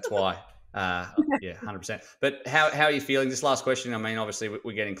 Yeah, that's why. Yeah, 100%. But how are you feeling? This last question, I mean, obviously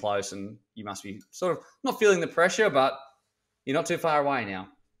we're getting close and you must be sort of not feeling the pressure, but you're not too far away now.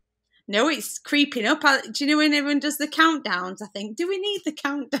 No, it's creeping up. Do you know when everyone does the countdowns? I think, do we need the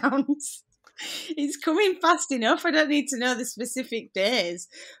countdowns? It's coming fast enough. I don't need to know the specific days.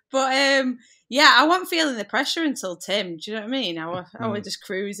 But yeah, I wasn't feeling the pressure until Tim. Do you know what I mean? I was just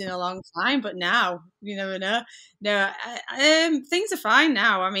cruising a long time. But now, you never know. No, things are fine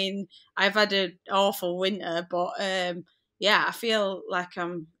now. I mean, I've had an awful winter, but yeah, I feel like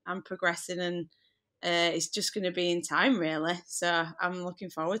I'm progressing, and it's just going to be in time, really. So I'm looking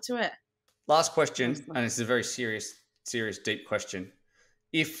forward to it. Last question, and it's a very serious, deep question.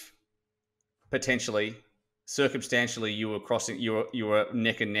 If potentially, circumstantially, you were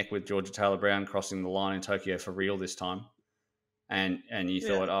neck and neck with Georgia Taylor Brown crossing the line in Tokyo for real this time, and you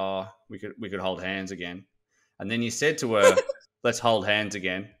thought, oh, we could hold hands again, and then you said to her, let's hold hands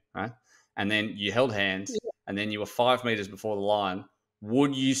again, right? And then you held hands, and then you were 5 meters before the line.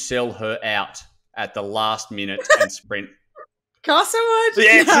 Would you sell her out at the last minute and sprint? Of course I would.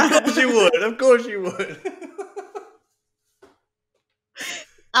 Yes, of course you would. Of course you would.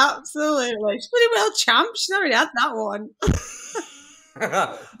 Absolutely. She's pretty well champ. She's already had that one.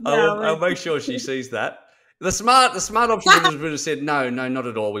 I'll make sure she sees that. The smart option would have said, no, not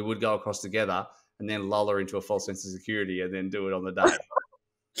at all. We would go across together and then lull her into a false sense of security and then do it on the day.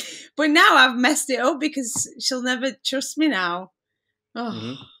 But now I've messed it up because she'll never trust me now. Oh.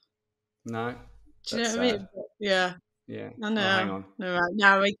 Mm-hmm. No. Do you know what I mean? Yeah. Yeah. I know. Oh, hang on. No, right.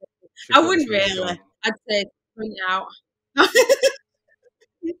 No, I wouldn't really. I'd say bring it out.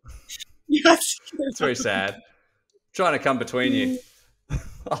 Yes. It's very sad. I'm trying to come between you.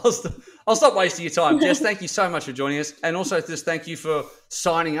 I'll stop wasting your time. Jess, thank you so much for joining us. And also just thank you for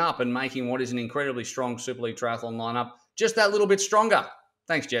signing up and making what is an incredibly strong Super League Triathlon lineup just that little bit stronger.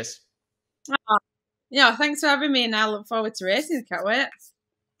 Thanks, Jess. Yeah, thanks for having me, and I look forward to racing. Can't wait.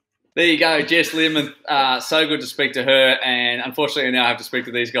 There you go, Jess Learmonth. So good to speak to her, and unfortunately now I have to speak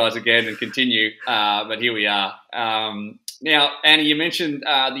to these guys again and continue, but here we are. Now, Annie, you mentioned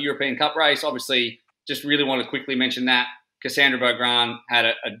the European Cup race. Obviously, just really want to quickly mention that Cassandra Beaugrand had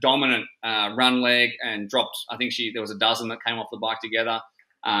a dominant run leg and dropped, I think there was a dozen that came off the bike together.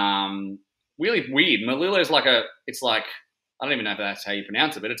 Really weird. Melilla is it's like, I don't even know if that's how you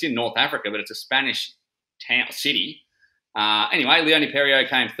pronounce it, but it's in North Africa, but it's a Spanish city. Anyway, Leonie Perriot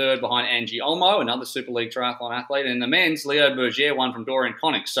came third behind Angie Olmo, another Super League Triathlon athlete. And in the men's, Leo Berger won from Dorian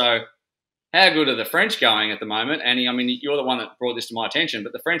Connick. So how good are the French going at the moment? Annie, I mean, you're the one that brought this to my attention,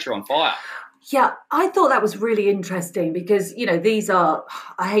 but the French are on fire. Yeah, I thought that was really interesting because, these are,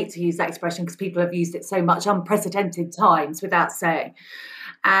 I hate to use that expression because people have used it so much, unprecedented times without saying.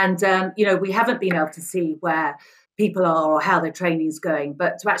 And, we haven't been able to see where people are or how their training is going.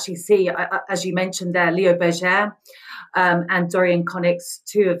 But to actually see, as you mentioned there, Leo Berger and Dorian Connick's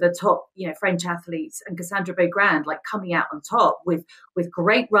two of the top, French athletes, and Cassandra Beaugrand coming out on top with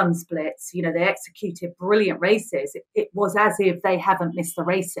great run splits. They executed brilliant races. It was as if they haven't missed the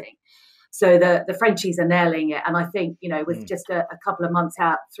racing. So the Frenchies are nailing it. And I think, with just a couple of months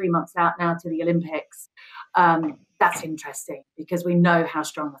out, 3 months out now to the Olympics, that's interesting because we know how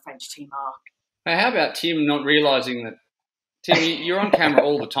strong the French team are. Hey, how about Tim not realising that? Tim, you're on camera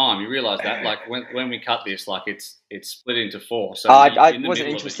all the time. You realise that, when we cut this, it's split into four. So I wasn't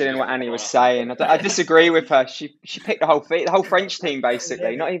interested in what Annie was saying. I disagree with her. She picked the whole French team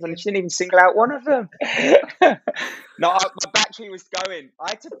basically. She didn't even single out one of them. No, my battery was going. I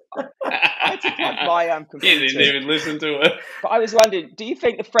had to plug my computer. You didn't even listen to it. But I was wondering, do you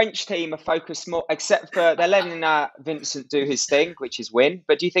think the French team are focused more, except for they're letting Vincent do his thing, which is win,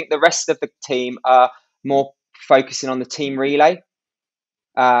 but do you think the rest of the team are more focusing on the team relay?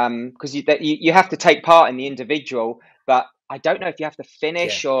 Because you have to take part in the individual, but I don't know if you have to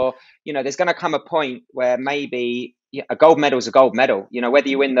finish or, there's going to come a point where maybe a gold medal is a gold medal. Whether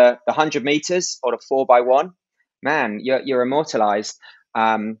you win the 100 meters or the 4x1, man, you're immortalized.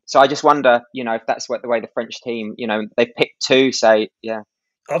 So I just wonder, if that's the way the French team, they picked two,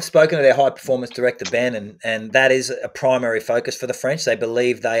 I've spoken to their high performance director, Ben, and that is a primary focus for the French. They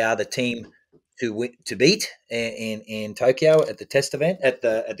believe they are the team to beat in Tokyo at the test event at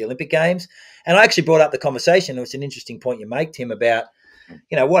the Olympic Games. And I actually brought up the conversation. It was an interesting point you make, Tim, about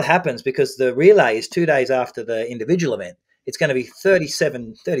what happens because the relay is 2 days after the individual event. It's going to be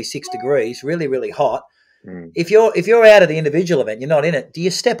 37, 36 degrees, really, really hot. If you're out of the individual event, you're not in it. Do you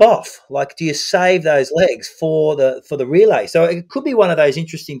step off? Do you save those legs for the relay? So it could be one of those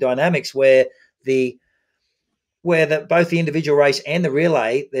interesting dynamics where the where both the individual race and the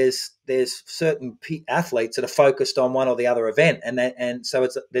relay, there's certain athletes that are focused on one or the other event, and so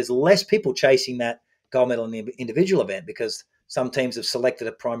there's less people chasing that gold medal in the individual event because some teams have selected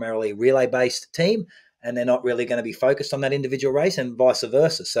a primarily relay-based team, and they're not really going to be focused on that individual race, and vice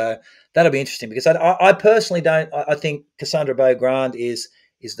versa. So that'll be interesting because I personally don't. I think Cassandra Beaugrand is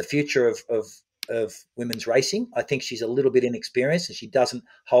the future of women's racing. I think she's a little bit inexperienced and she doesn't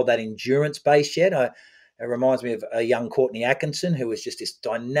hold that endurance base yet. It reminds me of a young Courtney Atkinson, who was just this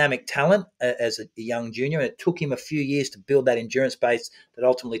dynamic talent as a young junior. And it took him a few years to build that endurance base that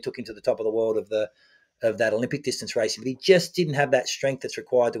ultimately took him to the top of the world of that Olympic distance racing. But he just didn't have that strength that's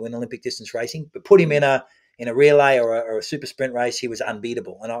required to win Olympic distance racing. But put him in a relay or a super sprint race, he was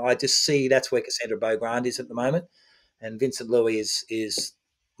unbeatable. And I just see that's where Cassandra Beaugrand is at the moment. And Vincent Luis is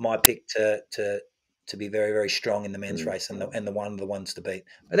my pick to be very, very strong in the men's race and the one of the ones to beat.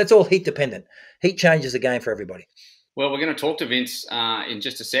 But that's all heat dependent. Heat changes the game for everybody. Well, we're going to talk to Vince in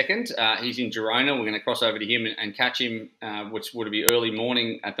just a second. He's in Girona. We're going to cross over to him and catch him, which would be early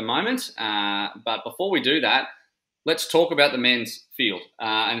morning at the moment. But before we do that, let's talk about the men's field.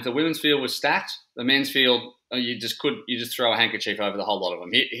 And if the women's field was stacked, the men's field, you just throw a handkerchief over the whole lot of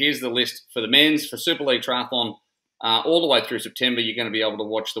them. Here's the list for the men's. For Super League Triathlon, all the way through September, you're going to be able to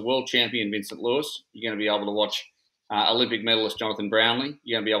watch the world champion Vincent Luis. You're going to be able to watch Olympic medalist Jonathan Brownlee.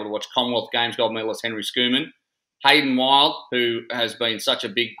 You're going to be able to watch Commonwealth Games gold medalist Henry Schumann. Hayden Wild, who has been such a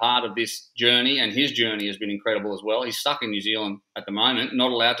big part of this journey, and his journey has been incredible as well. He's stuck in New Zealand at the moment,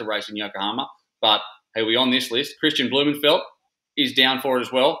 not allowed to race in Yokohama, but he'll be on this list. Kristian Blummenfelt is down for it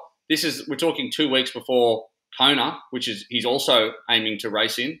as well. We're talking 2 weeks before Kona, which is he's also aiming to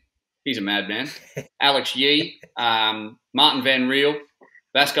race in. He's a madman. Alex Yee, Martin Van Riel,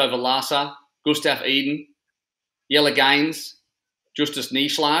 Vasco Velasa, Gustav Eden, Jelle Gaines, Justus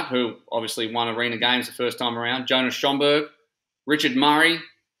Nieschlag, who obviously won Arena Games the first time around, Jonas Schomburg, Richard Murray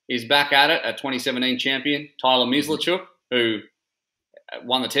is back at it, a 2017 champion, Tyler Mislachuk, who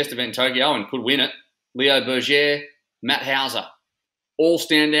won the test event in Tokyo and could win it, Leo Berger, Matt Hauser, all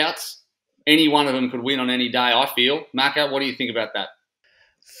standouts. Any one of them could win on any day, I feel. Macca, what do you think about that?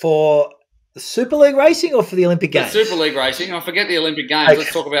 For the Super League racing or for the Olympic Games? The Super League racing. I forget the Olympic Games.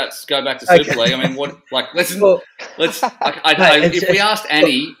 Okay. Let's go back to Super League. I mean, if we asked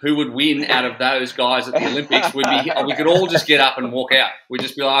Annie who would win out of those guys at the Olympics, we could all just get up and walk out. We'd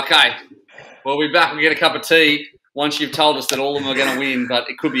just be like, okay, we'll be back. We'll get a cup of tea once you've told us that all of them are going to win, but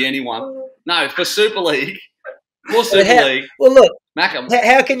it could be anyone. No, for Super League. For Super League. Well, look, Macca,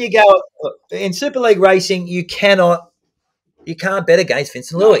 how can you go in Super League racing? You can't bet against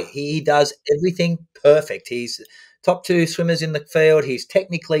Vincent Luis. He does everything perfect. He's top 2 swimmers in the field. He's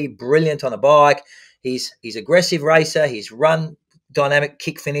technically brilliant on a bike. He's aggressive racer. His run dynamic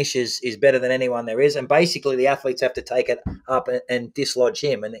kick finish is better than anyone there is. And basically the athletes have to take it up and dislodge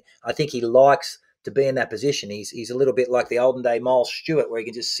him. And I think he likes to be in that position. He's a little bit like the olden day Miles Stewart, where he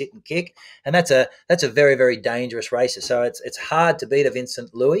can just sit and kick. And that's a very, very dangerous racer. So it's hard to beat a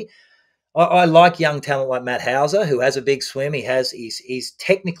Vincent Luis. I like young talent like Matt Hauser, who has a big swim. He's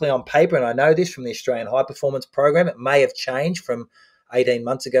technically on paper, and I know this from the Australian High Performance Program. It may have changed from 18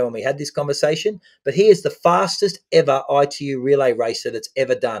 months ago when we had this conversation, but he is the fastest ever ITU relay racer that's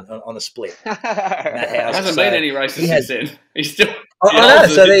ever done on a split. Matt Hauser hasn't been any races since then. He's still. I know.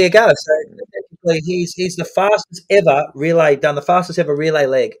 So there you go. So technically, he's the fastest ever relay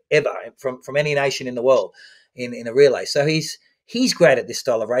leg ever from any nation in the world in a relay. So he's great at this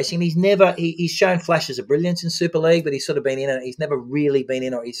style of racing. He's shown flashes of brilliance in Super League, but he's sort of been in it. He's never really been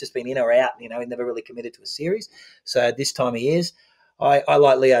in, or he's just been in or out. He never really committed to a series. So this time he is. I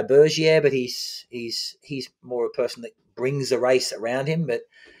like Leo Berger, but he's more a person that brings the race around him.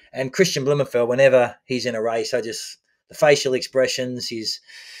 And Kristian Blummenfelt, whenever he's in a race, the facial expressions, he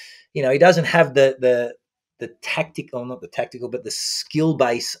doesn't have the tactical, not the tactical, but the skill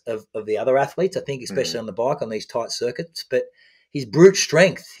base of the other athletes, I think, especially on the bike on these tight circuits. But his brute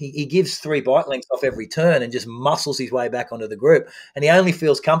strength, he gives 3 bike lengths off every turn and just muscles his way back onto the group. And he only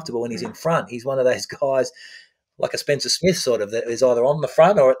feels comfortable when he's in front. He's one of those guys like a Spencer Smith sort of that is either on the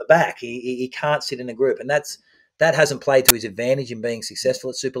front or at the back. He can't sit in a group. And that hasn't played to his advantage in being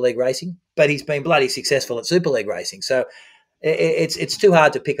successful at Super League racing, but he's been bloody successful at Super League racing. So it's too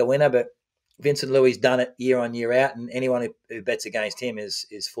hard to pick a winner, but Vincent Luis done it year on, year out, and anyone who bets against him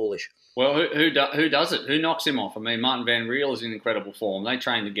is foolish. Well, who does it? Who knocks him off? I mean, Martin Van Riel is in incredible form. They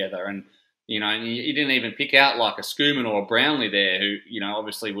train together, and he didn't even pick out like a Schumann or a Brownlee there, who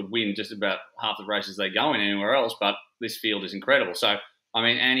obviously would win just about half the races they go in anywhere else. But this field is incredible. So, I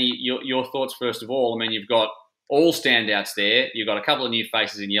mean, Annie, your thoughts first of all. I mean, you've got all standouts there. You've got a couple of new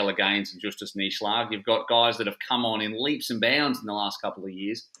faces in Jelle Gaines and Justus Nieschlag. You've got guys that have come on in leaps and bounds in the last couple of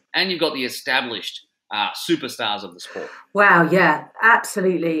years. And you've got the established superstars of the sport. Wow, yeah,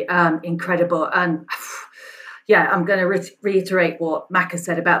 absolutely incredible. And yeah, I'm going to reiterate what Macca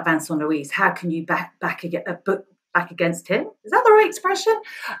said about Vincent Luis. How can you back against him? Is that the right expression?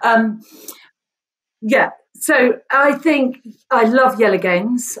 Yeah. So I think I love Jelle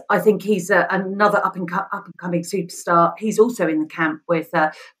Gaines. I think he's another up and coming superstar. He's also in the camp with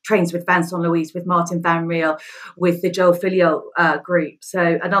trains with Vincent Luis, with Martin Van Riel, with the Joel Filio group.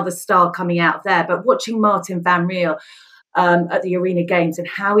 So another star coming out of there. But watching Martin Van Riel at the Arena Games and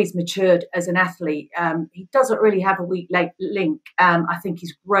how he's matured as an athlete, he doesn't really have a weak link. I think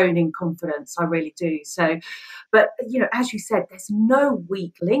he's grown in confidence. I really do. So, but as you said, there's no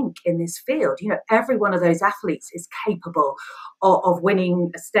weak link in this field. Every one of those athletes is capable of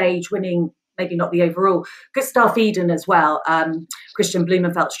winning a stage, winning maybe not the overall. Gustav Eden as well, Kristian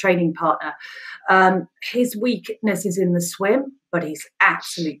Blummenfelt's training partner. His weakness is in the swim, but he's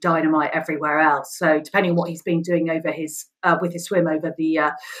absolute dynamite everywhere else. So depending on what he's been doing over his with his swim over the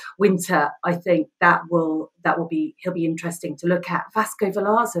winter, I think he'll be interesting to look at. Vasco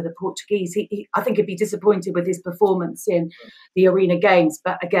Velarza, the Portuguese, I think he'd be disappointed with his performance in the Arena Games,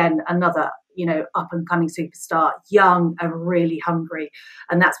 but again, another up and coming superstar, young and really hungry,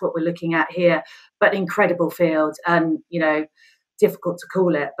 and that's what we're looking at here. But incredible field, and difficult to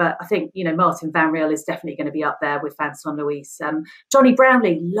call it, but I think Martin Van Riel is definitely going to be up there with Vincent Luis. Johnny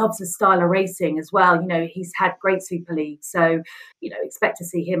Brownlee loves the style of racing as well. He's had great Super League, so expect to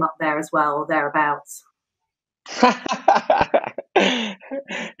see him up there as well, or thereabouts.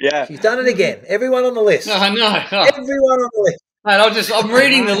 Yeah, she's done it again. Everyone on the list. No, I know. Oh. Everyone on the list. Mate, I'm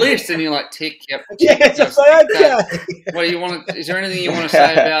reading the list, and you're like, tick, yep. Yes, I say okay. What do you want? Is there anything you want to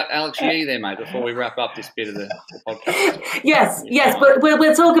say about Alex Yee there, mate, before we wrap up this bit of the podcast? Yes, but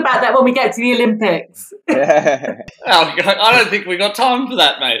we'll talk about that when we get to the Olympics. I don't think we've got time for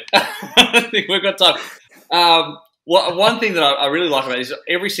that, mate. I don't think we've got time. One thing that I really like about it is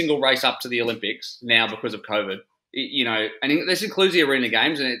every single race up to the Olympics now, because of COVID, and this includes the Arena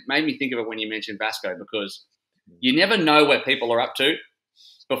Games, and it made me think of it when you mentioned Vasco, because you never know where people are up to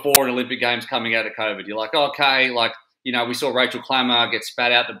before an Olympic Games coming out of COVID. You're like, okay, we saw Rachel Klammer get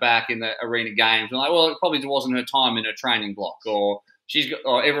spat out the back in the Arena Games. We're like, well, it probably wasn't her time in her training block, or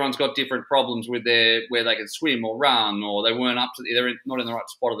everyone's got different problems with where they can swim or run, or they weren't they're not in the right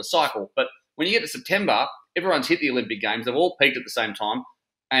spot of the cycle. But when you get to September, everyone's hit the Olympic Games. They've all peaked at the same time,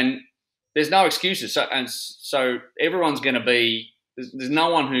 and there's no excuses. So everyone's going to be. There's no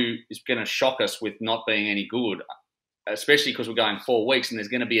one who is going to shock us with not being any good, especially because we're going 4 weeks, and there's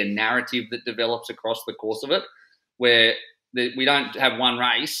going to be a narrative that develops across the course of it, where we don't have one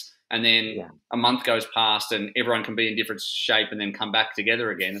race and then a month goes past and everyone can be in different shape and then come back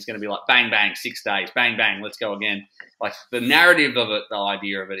together again. It's going to be like bang, bang, 6 days, bang, bang, let's go again. Like the narrative of it, the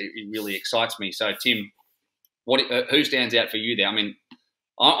idea of it, it really excites me. So, Tim, who stands out for you there? I mean,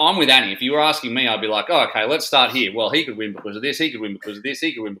 I'm with Annie. If you were asking me, I'd be like, oh, okay, let's start here. Well, he could win because of this. He could win because of this.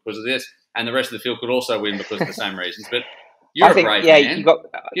 He could win because of this. And the rest of the field could also win because of the same reasons. But you're a brave man.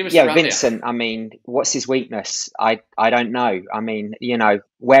 Give us Vincent, I mean, what's his weakness? I don't know. I mean,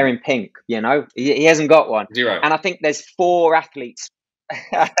 wearing pink, he hasn't got one. Zero. And I think there's 4 athletes.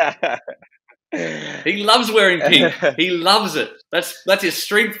 He loves wearing pink. He loves it. That's his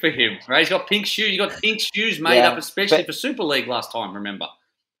strength for him, right? He's got pink shoes. You got pink shoes made up especially for Super League last time, remember?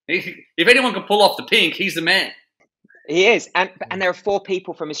 If anyone can pull off the pink, he's the man. He is, and there are 4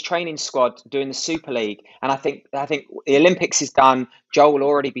 people from his training squad doing the Super League, and I think the Olympics is done. Joel will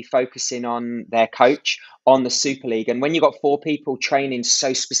already be focusing on their coach on the Super League, and when you've got 4 people training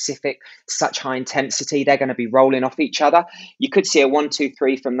so specific, such high intensity, they're going to be rolling off each other. You could see a 1, 2,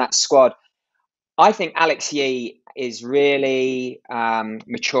 3 from that squad. I think Alex Yee is really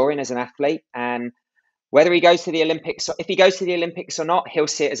maturing as an athlete, and whether he goes to the Olympics, if he goes to the Olympics or not, he'll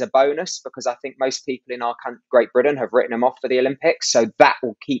see it as a bonus, because I think most people in our country, Great Britain, have written him off for the Olympics. So that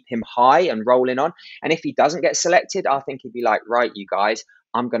will keep him high and rolling on. And if he doesn't get selected, I think he'd be like, right, you guys,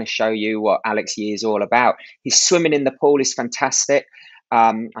 I'm going to show you what Alex Yee is all about. His swimming in the pool is fantastic.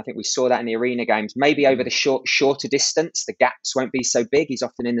 I think we saw that in the Arena Games. Maybe over the shorter distance, the gaps won't be so big. He's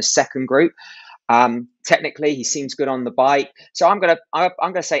often in the second group. Technically, he seems good on the bike. So I'm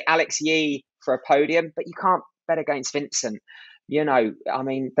gonna say Alex Yee for a podium, but you can't bet against Vincent. I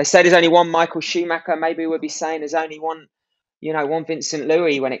mean, they say there's only one Michael Schumacher. Maybe we'll be saying there's only one Vincent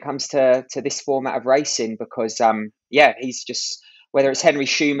Luis when it comes to this format of racing, because he's just, whether it's Henry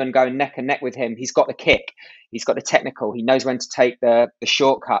Schumann going neck and neck with him, he's got the kick, he's got the technical, he knows when to take the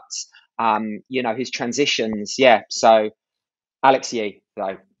shortcuts. his transitions. Yeah, so Alex Yee,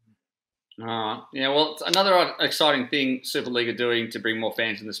 though. Yeah, well, it's another exciting thing Super League are doing to bring more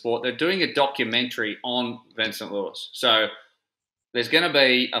fans in the sport. They're doing a documentary on Vincent Luis. So there's going to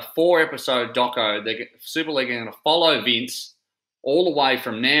be a 4-episode doco. Super League are going to follow Vince all the way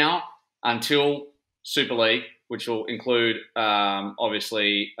from now until Super League, which will include,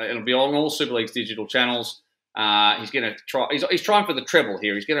 obviously, it'll be on all Super League's digital channels. He's going to try. He's trying for the treble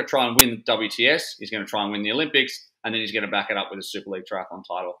here. He's going to try and win the WTS. He's going to try and win the Olympics, and then he's going to back it up with a Super League triathlon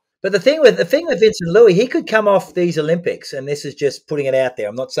title. But the thing with Vincent Luis, he could come off these Olympics, and this is just putting it out there.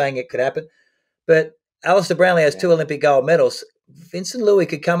 I'm not saying it could happen, but Alistair Brownlee has 2 Olympic gold medals. Vincent Luis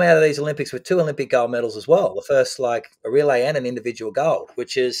could come out of these Olympics with 2 Olympic gold medals as well. The first, like a relay and an individual gold,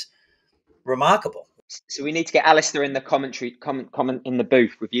 which is remarkable. So we need to get Alistair in the commentary, comment in the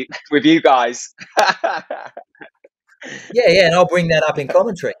booth with you guys. Yeah, and I'll bring that up in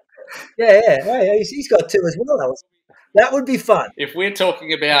commentary. Yeah. Hey, he's got 2 as well. That would be fun. If we're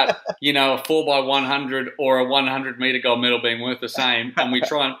talking about, a 4x100 or a 100-meter gold medal being worth the same, and we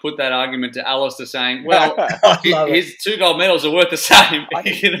try and put that argument to Alistair saying, well, his 2 gold medals are worth the same,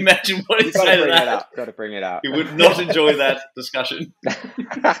 you can imagine what he'd say to that. Got to bring it up. He would not enjoy that discussion.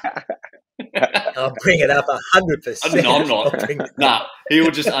 I'll bring it up 100%. No, I'm not. Nah, he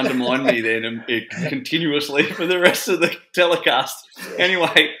will just undermine me then and continuously for the rest of the telecast.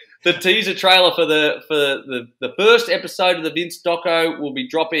 Anyway, the teaser trailer for the first episode of the Vince doco will be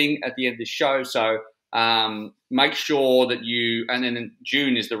dropping at the end of the show. So make sure that and then in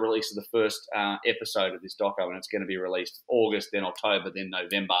June is the release of the first episode of this doco, and it's going to be released August, then October, then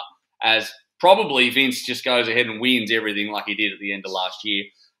November, as probably Vince just goes ahead and wins everything like he did at the end of last year.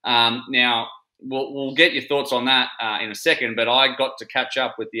 Now, we'll get your thoughts on that in a second, but I got to catch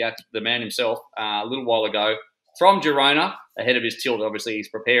up with the man himself a little while ago from Girona, ahead of his tilt. Obviously, he's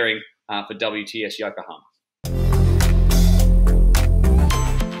preparing for WTS Yokohama.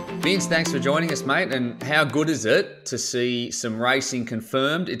 Vince, thanks for joining us, mate. And how good is it to see some racing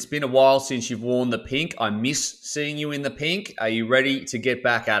confirmed? It's been a while since you've worn the pink. I miss seeing you in the pink. Are you ready to get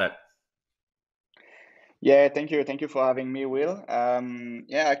back at it? Yeah, thank you. Thank you for having me, Will.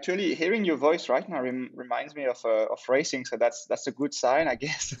 Actually, hearing your voice right now reminds me of racing, so that's a good sign, I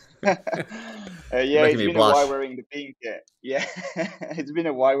guess. It's been a while wearing the pink. Yeah, it's been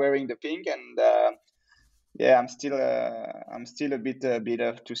a while wearing the pink, and I'm still a bit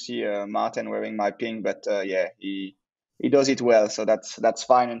of to see Martin wearing my pink, but he does it well, so that's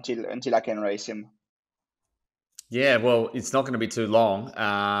fine until I can race him. Yeah, well, it's not going to be too long,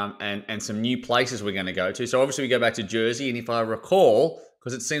 and some new places we're going to go to. So obviously we go back to Jersey, and if I recall,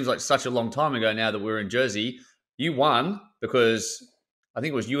 because it seems like such a long time ago now that we're in Jersey, you won because I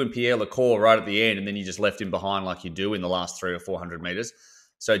think it was you and Pierre Lecour right at the end, and then you just left him behind like you do in the last 300 or 400 meters.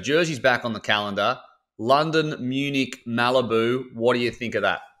 So Jersey's back on the calendar. London, Munich, Malibu. What do you think of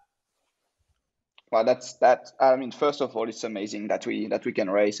that? Well, that. I mean, first of all, it's amazing that we can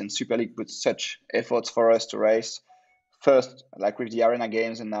race, and Super League puts such efforts for us to race. First, like with the Arena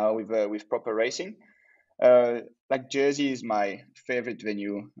Games, and now with proper racing. Like Jersey is my favorite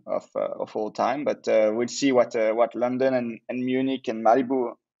venue of all time, but we'll see what London and Munich and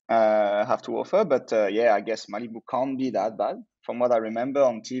Malibu have to offer. But I guess Malibu can't be that bad. From what I remember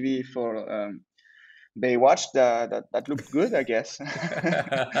on TV for Baywatch, that looked good, I guess.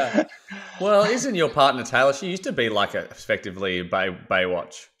 Well, isn't your partner Taylor? She used to be like effectively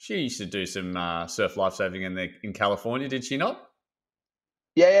Baywatch. She used to do some surf lifesaving in California, did she not?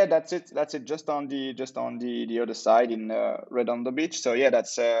 Yeah, that's it. Just on the other side in Redondo Beach. So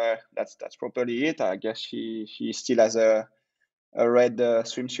that's properly it. I guess she still has a red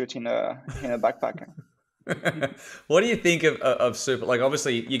swimsuit in a backpack. What do you think of Super? Like,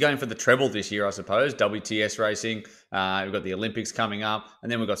 obviously, you're going for the treble this year, I suppose. WTS racing. We've got the Olympics coming up,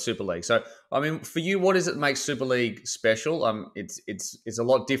 and then we've got Super League. So, I mean, for you, what does it make Super League special? It's a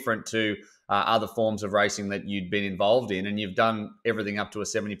lot different to other forms of racing that you'd been involved in, and you've done everything up to a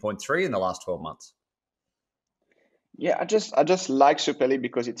 70.3 in the last 12 months. Yeah, I just like Super League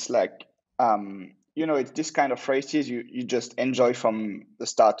because it's like it's this kind of races you just enjoy from the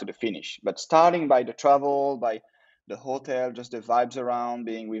start to the finish. But starting by the travel, by the hotel, just the vibes around,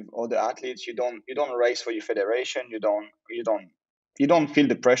 being with other athletes, you don't race for your federation. You don't feel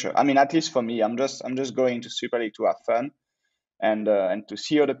the pressure. I mean, at least for me, I'm just going to Super League to have fun and to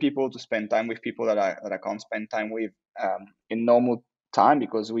see other people, to spend time with people that I can't spend time with in normal time,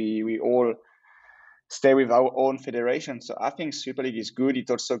 because we all stay with our own federation. So I think Super League is good. It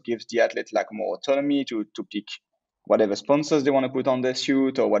also gives the athlete like more autonomy to pick whatever sponsors they want to put on their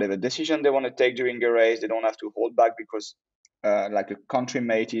suit or whatever decision they want to take during a race. They don't have to hold back because like a country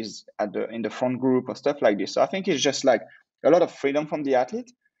mate is in the front group or stuff like this. So I think it's just like a lot of freedom from the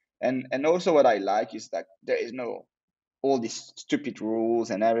athlete, and also what I like is that there is no all these stupid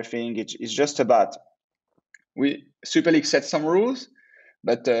rules and everything. It's just about Super League sets some rules,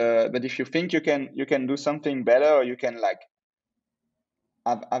 but if you think you can do something better, or you can like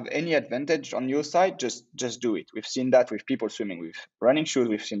have any advantage on your side, just do it. We've seen that with people swimming with running shoes.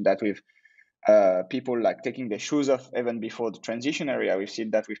 We've seen that with people like taking their shoes off even before the transition area. We've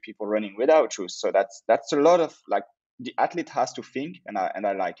seen that with people running without shoes. So that's a lot of like the athlete has to think, and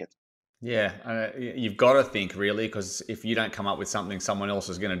I like it. Yeah, you've got to think really, because if you don't come up with something, someone else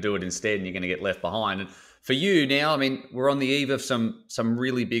is going to do it instead, and you're going to get left behind. And for you now, I mean, we're on the eve of some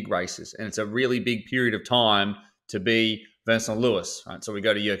really big races, and it's a really big period of time to be Vincent Luis. Right? So we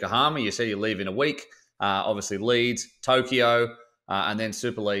go to Yokohama. You said you leave in a week. Obviously Leeds, Tokyo, and then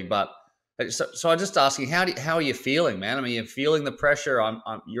Super League. But so I'm just asking, how are you feeling, man? I mean, you're feeling the pressure.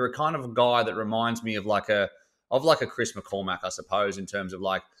 You're a kind of a guy that reminds me of like a Chris McCormack, I suppose, in terms of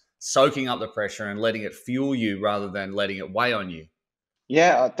like soaking up the pressure and letting it fuel you rather than letting it weigh on you.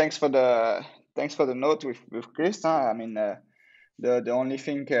 Yeah, thanks for the note with Chris. I mean, the only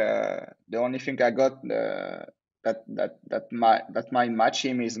thing I got that might match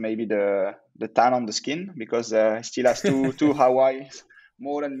him is maybe the tan on the skin, because he still has two Hawaiis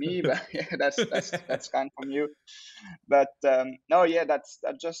more than me. But yeah, that's kind from you. But no, yeah, that's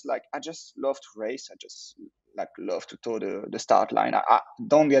just like I just love to race. I just like love to toe the start line. I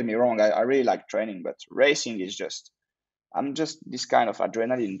don't get me wrong. I really like training, but racing is just. I'm just this kind of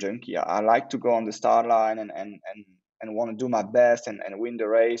adrenaline junkie. I like to go on the start line and want to do my best and win the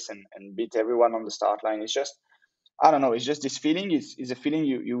race and beat everyone on the start line. It's just, I don't know, it's just this feeling. It's a feeling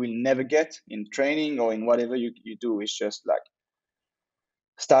you will never get in training or in whatever you do. It's just like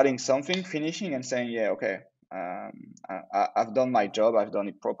starting something, finishing and saying, yeah, okay, I've done my job. I've done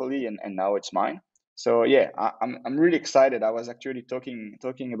it properly and now it's mine. So yeah, I'm really excited. I was actually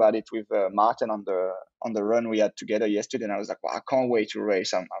talking about it with Martin on the run we had together yesterday, and I was like, well, I can't wait to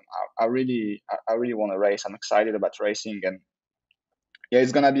race. I really want to race. I'm excited about racing, and yeah,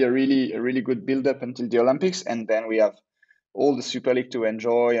 it's gonna be a really good build up until the Olympics, and then we have all the Super League to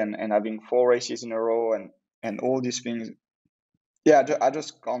enjoy and having 4 races in a row and all these things. Yeah, I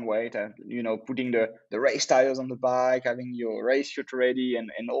just can't wait. Putting the race tires on the bike, having your race shoot ready, and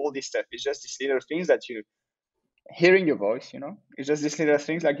all this stuff. It's just these little things that you hearing your voice. It's just these little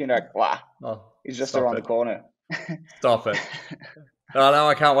things like you're like, wow, it's just around the corner. Stop it. No,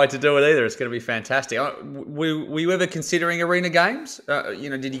 I can't wait to do it either. It's going to be fantastic. Were you ever considering Arena Games?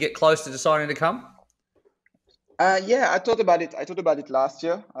 Did you get close to deciding to come? Yeah, I thought about it. I thought about it last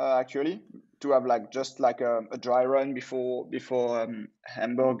year, actually, to have like just like a dry run before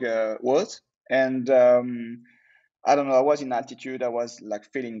Hamburg was, and I don't know. I was in altitude. I was like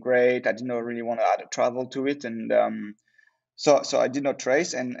feeling great. I did not really want to add a travel to it, and so I did not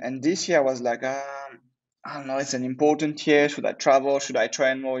race. And this year I was like, I don't know. It's an important year. Should I travel? Should I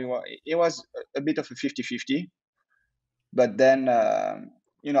train more? It was a bit of a 50-50, but then.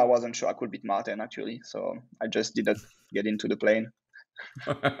 I wasn't sure I could beat Martin actually, so I just didn't get into the plane.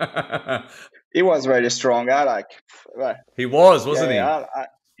 He was really strong. He wasn't he?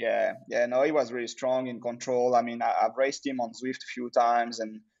 No, he was really strong in control. I mean, I've raced him on Zwift a few times,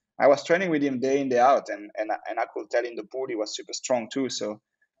 and I was training with him day in, day out, and I could tell in the pool he was super strong too. So,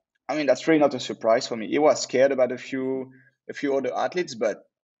 I mean, that's really not a surprise for me. He was scared about a few other athletes, but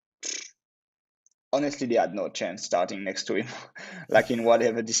honestly, they had no chance starting next to him, like in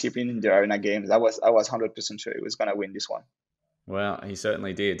whatever discipline in the Arena Games. I was 100% sure he was going to win this one. Well, he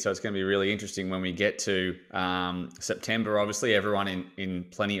certainly did. So it's going to be really interesting when we get to September. Obviously, everyone in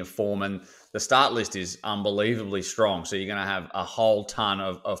plenty of form, and the start list is unbelievably strong. So you're going to have a whole ton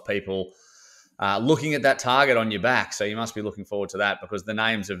of people looking at that target on your back. So you must be looking forward to that, because the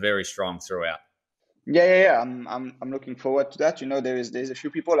names are very strong throughout. Yeah. I'm looking forward to that. There's a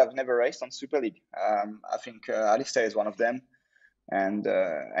few people I've never raced on Super League. I think Alistair is one of them, and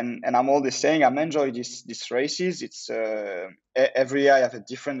I'm always saying I'm enjoying these races. It's every year I have a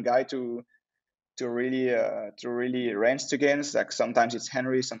different guy to really race against. Like sometimes it's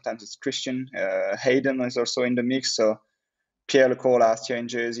Henry, sometimes it's Kristian. Hayden is also in the mix. So Pierre Lecor last year in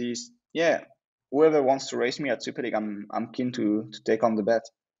jerseys. Yeah, whoever wants to race me at Super League, I'm keen to take on the bet.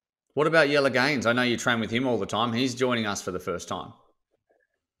 What about Jelle Gaines? I know you train with him all the time. He's joining us for the first time.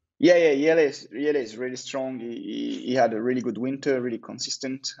 Yeah. Jelle is really strong. He had a really good winter, really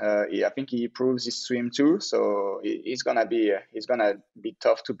consistent. I think he improves his swim too. So he's gonna be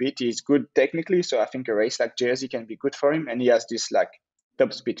tough to beat. He's good technically, so I think a race like Jersey can be good for him. And he has this like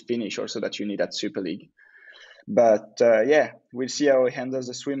top speed finish also that you need at Super League. But yeah, we'll see how he handles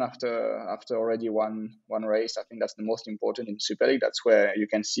the swim after already one race. I think that's the most important in Super League. That's where you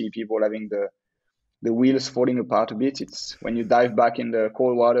can see people having the wheels falling apart a bit. It's when you dive back in the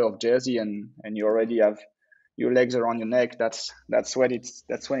cold water of Jersey and you already have your legs around your neck. That's when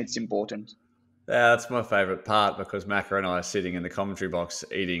it's important. Yeah, that's my favourite part, because Macca and I are sitting in the commentary box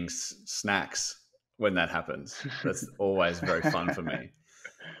eating snacks when that happens. That's always very fun for me.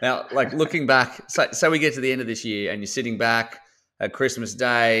 Now, like looking back, so we get to the end of this year and you're sitting back at Christmas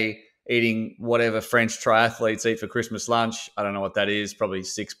Day eating whatever French triathletes eat for Christmas lunch. I don't know what that is, probably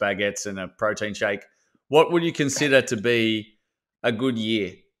 6 baguettes and a protein shake. What would you consider to be a good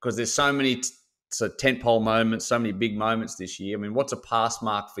year? Because there's so many tentpole moments, so many big moments this year. I mean, what's a pass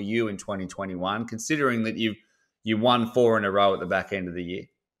mark for you in 2021, considering that you won 4 in a row at the back end of the year?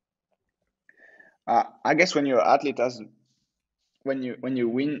 I guess when you're an athlete, when you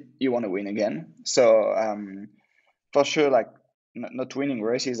win, you want to win again. So for sure, like not winning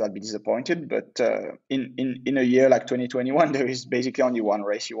races, I'd be disappointed. But in a year like 2021, there is basically only one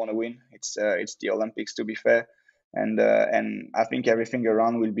race you want to win. It's the Olympics, to be fair. And I think everything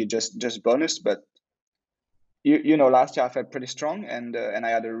around will be just bonus. But you know, last year I felt pretty strong, and I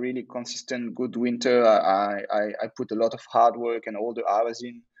had a really consistent, good winter. I put a lot of hard work and all the hours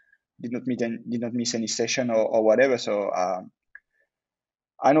in. Did not miss any session or whatever. So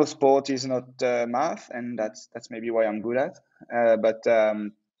I know sport is not math, and that's maybe why I'm good at. But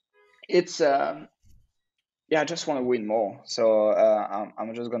it's yeah, I just want to win more. So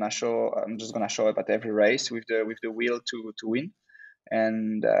I'm just gonna show up at every race with the will to win,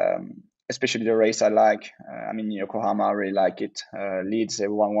 and especially the race I like. I mean, Yokohama, I really like it. Leeds,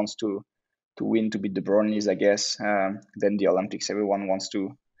 everyone wants to win, to beat the Brownlees, I guess. Then the Olympics, everyone wants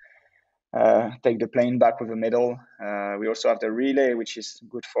to take the plane back with a medal. We also have the relay, which is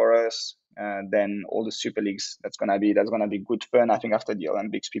good for us. Then all the Super Leagues, that's gonna be good fun. I think after the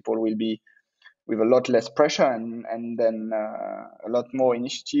Olympics, people will be with a lot less pressure and then a lot more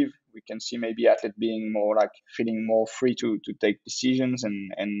initiative. We can see maybe athletes being more like feeling more free to take decisions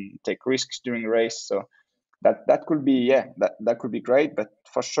and take risks during the race. So that could be that could be great. But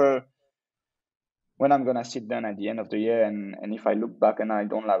for sure, when I'm gonna sit down at the end of the year and if I look back and I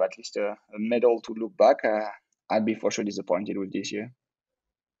don't have at least a medal to look back, I'd be for sure disappointed with this year.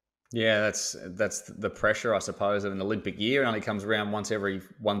 Yeah, that's the pressure, I suppose, of an Olympic year. It only comes around once every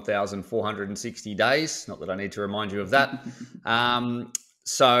 1,460 days. Not that I need to remind you of that.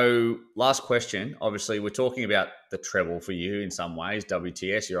 So last question. Obviously, we're talking about the treble for you in some ways.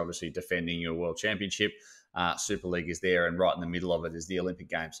 WTS, you're obviously defending your world championship. Super League is there, and right in the middle of it is the Olympic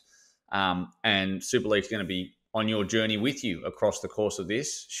Games. And Super League's going to be on your journey with you across the course of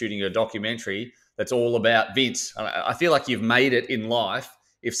this, shooting a documentary that's all about Vince. I feel like you've made it in life.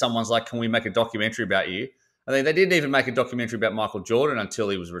 If someone's like, can we make a documentary about you? I think they didn't even make a documentary about Michael Jordan until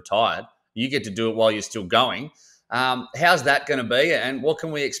he was retired. You get to do it while you're still going. How's that going to be? And what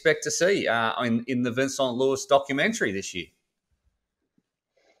can we expect to see in the Vincent Luis documentary this year?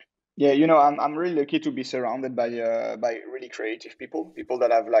 Yeah, you know, I'm really lucky to be surrounded by really creative people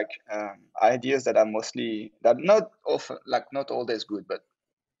that have like ideas that are not often, like not always good, but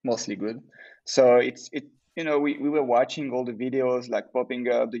mostly good. So you know, we were watching all the videos like popping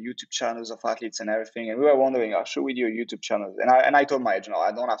up, the YouTube channels of athletes and everything, and we were wondering, should we do a YouTube channel? And I told my agent, no,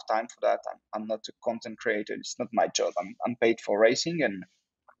 I don't have time for that. I'm not a content creator. It's not my job. I'm paid for racing and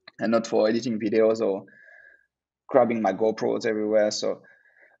not for editing videos or grabbing my GoPros everywhere. So,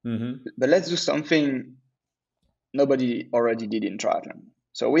 but let's do something nobody already did in triathlon.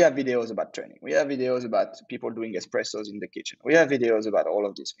 So we have videos about training. We have videos about people doing espressos in the kitchen. We have videos about all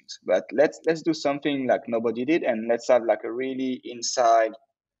of these things. But let's do something like nobody did, and let's have like a really inside,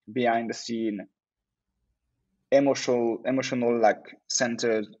 behind the scene, emotional like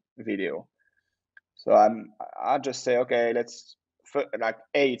centered video. So I just say, okay, it's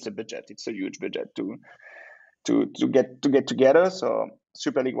a budget. It's a huge budget to get together. So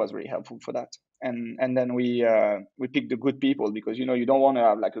Super League was really helpful for that. And then we picked the good people, because you know you don't want to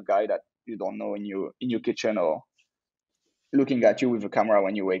have like a guy that you don't know in your kitchen or looking at you with a camera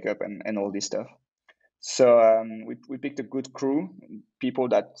when you wake up and all this stuff. So we picked a good crew, people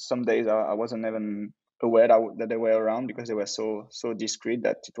that some days I wasn't even aware that they were around, because they were so discreet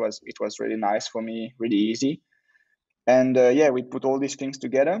that it was really nice for me, really easy. And we put all these things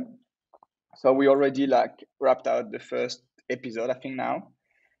together. So we already like wrapped out the first episode, I think now.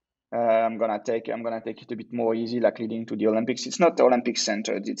 I'm gonna take it a bit more easy, like leading to the Olympics. It's not Olympic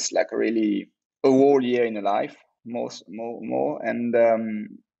centered. It's like really a whole year in a life, more. And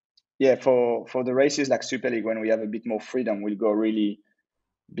for the races like Super League, when we have a bit more freedom, we'll go really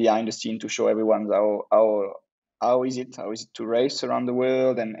behind the scene to show everyone how how is it to race around the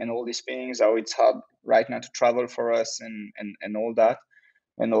world and all these things, how it's hard right now to travel for us and all that.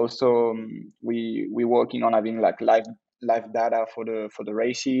 And also we working on having like live data for the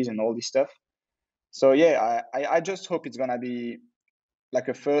races and all this stuff. So yeah, I just hope it's gonna be like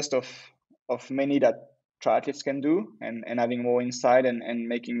a first of many that triathletes can do, and having more insight and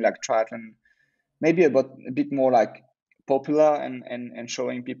making like triathlon maybe a bit more like popular and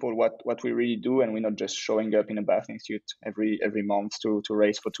showing people what we really do, and we're not just showing up in a bathing suit every month to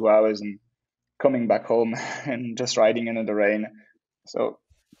race for 2 hours and coming back home and just riding in the rain. So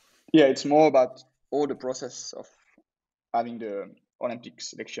yeah, it's more about all the process of having the Olympic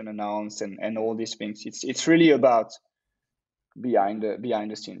selection announced and all these things. It's really about behind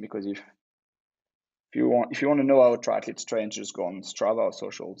the scene, because if you want to know how triathletes train, just go on Strava or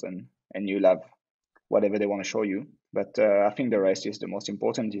socials and you'll have whatever they want to show you. But I think the rest is the most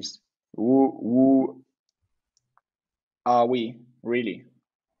important, is who are we really?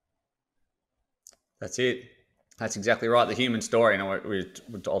 That's it. That's exactly right. The human story, and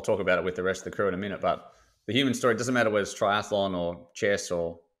I'll talk about it with the rest of the crew in a minute, but the human story, doesn't matter whether it's triathlon or chess,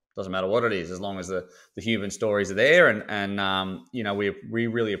 or doesn't matter what it is, as long as the human stories are there. And you know, we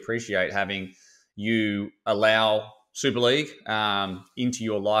really appreciate having you allow Super League into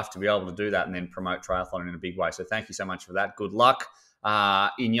your life to be able to do that and then promote triathlon in a big way. So thank you so much for that. Good luck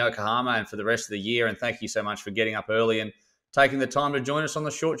in Yokohama and for the rest of the year. And thank you so much for getting up early and taking the time to join us on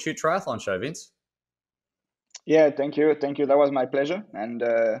the Short Chute Triathlon Show, Vince. Yeah, thank you. That was my pleasure. And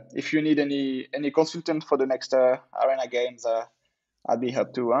if you need any consultant for the next Arena Games, I'll be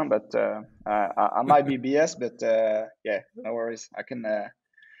happy to. But I might be BS, but yeah, no worries.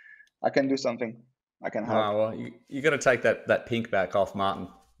 I can do something. I can help. Oh, well, you got to take that pink back off, Martin.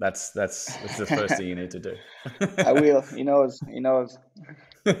 That's the first thing you need to do. I will. He knows.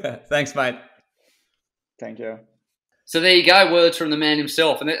 Thanks, mate. Thank you. So there you go, words from the man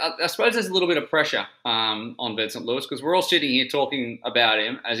himself. And I suppose there's a little bit of pressure on Vincent Luis, because we're all sitting here talking about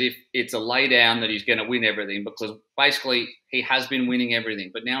him as if it's a lay down that he's going to win everything, because basically he has been winning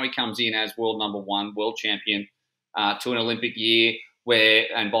everything. But now he comes in as world number one, world champion, to an Olympic year where,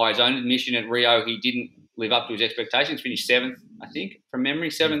 and by his own admission at Rio, he didn't live up to his expectations, finished seventh, I think, from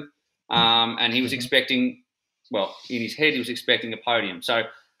memory, seventh. And he was expecting, well, in his head, he was expecting a podium. So,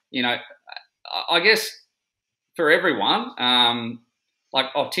 you know, I guess for everyone,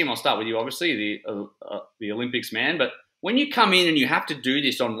 Tim, I'll start with you, obviously, the Olympics man, but when you come in and you have to do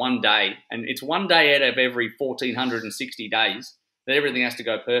this on one day, and it's one day out of every 1,460 days that everything has to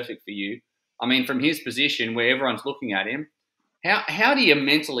go perfect for you. I mean, from his position where everyone's looking at him, how do you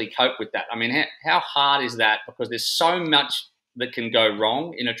mentally cope with that? I mean, how hard is that? Because there's so much that can go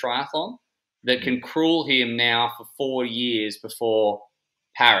wrong in a triathlon that can cruel him now for 4 years before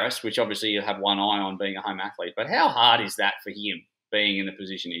Paris, which obviously you have one eye on being a home athlete. But how hard is that for him, being in the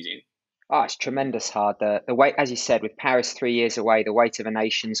position he's in? Oh, it's tremendous hard. The weight, as you said, with Paris 3 years away, the weight of a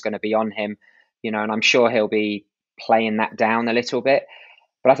nation is going to be on him, you know, and I'm sure he'll be playing that down a little bit.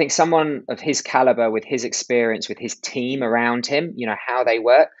 But I think someone of his caliber, with his experience, with his team around him, you know, how they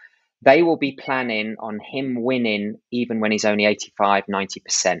work, they will be planning on him winning even when he's only 85,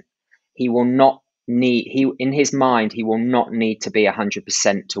 90%. He will not need, in his mind, he will not need to be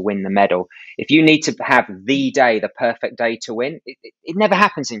 100% to win the medal. If you need to have the day, the perfect day to win, it never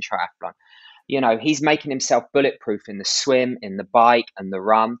happens in triathlon. You know, he's making himself bulletproof in the swim, in the bike and the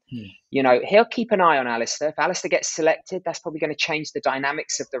run. You know, he'll keep an eye on Alistair. If Alistair gets selected, that's probably going to change the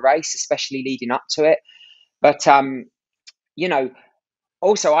dynamics of the race, especially leading up to it. But, you know,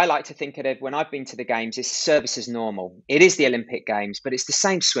 also, I like to think of it when I've been to the games, it's service as normal. It is the Olympic Games, but it's the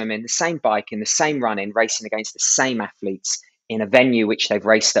same swimming, the same biking, the same running, racing against the same athletes in a venue which they've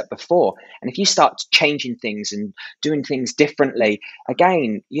raced at before. And if you start changing things and doing things differently,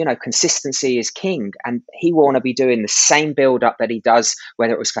 again, you know, consistency is king. And he will want to be doing the same build-up that he does,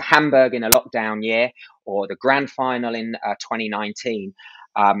 whether it was for Hamburg in a lockdown year or the grand final in 2019.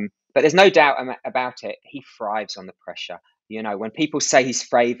 But there's no doubt about it. He thrives on the pressure. You know, when people say he's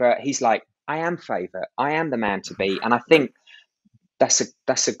favourite, he's like, I am favourite. I am the man to beat. And I think that's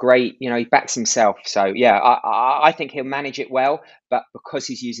a great, you know, he backs himself. So, yeah, I think he'll manage it well. But because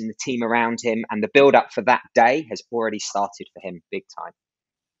he's using the team around him and the build-up for that day has already started for him big time.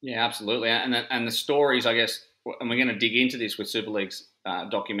 Yeah, absolutely. And the stories, I guess, and we're going to dig into this with Super League's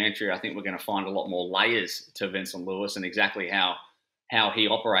documentary. I think we're going to find a lot more layers to Vincent Luis and exactly how he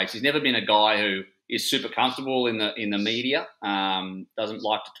operates. He's never been a guy who is super comfortable in the media, doesn't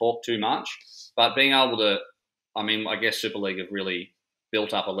like to talk too much, but being able to, I mean, I guess Super League have really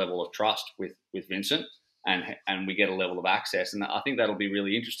built up a level of trust with Vincent, and we get a level of access, and I think that'll be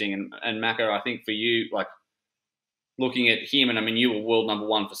really interesting. And Macca, I think for you, like, looking at him, and I mean, you were world number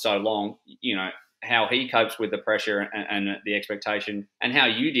one for so long, you know, how he copes with the pressure and the expectation, and how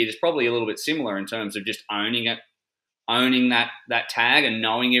you did is probably a little bit similar in terms of just owning it, owning that tag, and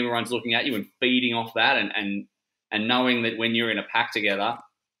knowing everyone's looking at you and feeding off that, and knowing that when you're in a pack together,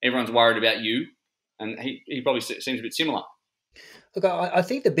 everyone's worried about you, and he probably seems a bit similar. Look, I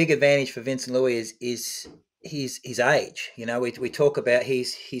think the big advantage for Vincent Luis is his age. You know, we talk about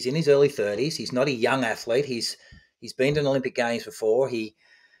he's in his early 30s. He's not a young athlete. He's been to an Olympic Games before. He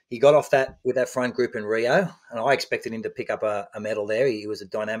got off that with that front group in Rio, and I expected him to pick up a medal there. He was a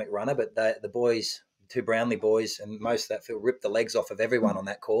dynamic runner, but the boys, two Brownlee boys, and most of that field ripped the legs off of everyone on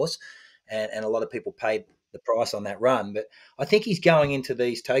that course, and a lot of people paid the price on that run. But I think he's going into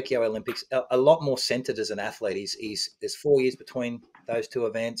these Tokyo Olympics a lot more centered as an athlete. There's 4 years between those two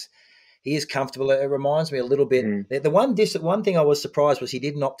events. He is comfortable. It reminds me a little bit. The one thing I was surprised was he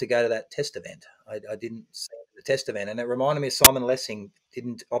didn't opt to go to that test event. I didn't see the test event, and it reminded me of Simon Lessing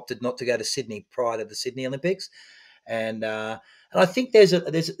opted not to go to Sydney prior to the Sydney Olympics, and I think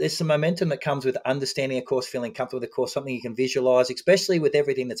there's some momentum that comes with understanding a course, feeling comfortable with the course, something you can visualize, especially with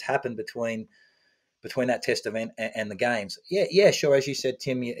everything that's happened between that test event and the games. Yeah, sure. As you said,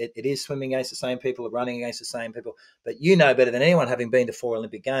 Tim, it is swimming against the same people, running against the same people. But you know better than anyone, having been to 4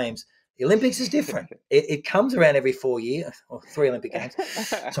 Olympic Games, the Olympics is different. It comes around every 4 years, or 3 Olympic Games.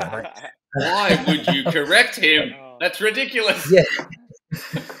 Sorry, mate. Why would you correct him? That's ridiculous. Yeah.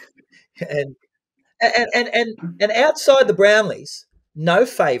 And outside the Brownlees, no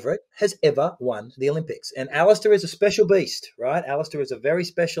favourite has ever won the Olympics. And Alistair is a special beast, right? Alistair is a very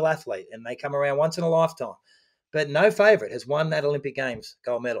special athlete, and they come around once in a lifetime. But no favourite has won that Olympic Games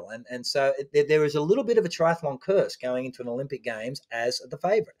gold medal. And so there is a little bit of a triathlon curse going into an Olympic Games as the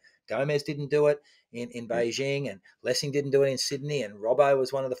favourite. Gomez didn't do it in Beijing, and Lessing didn't do it in Sydney, and Robbo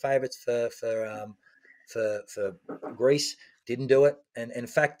was one of the favourites for Greece, didn't do it. And in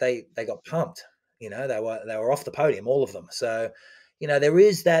fact, they got pumped. You know, they were off the podium, all of them. So, you know, there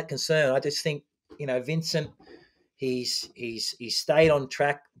is that concern. I just think, you know, Vincent, he's stayed on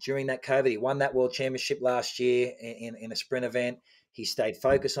track during that COVID. He won that World Championship last year in a sprint event. He stayed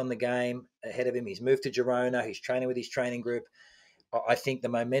focused on the game ahead of him. He's moved to Girona. He's training with his training group. I think the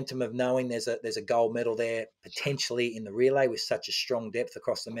momentum of knowing there's a gold medal there potentially in the relay with such a strong depth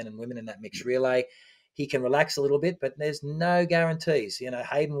across the men and women in that mixed relay, he can relax a little bit, but there's no guarantees. You know,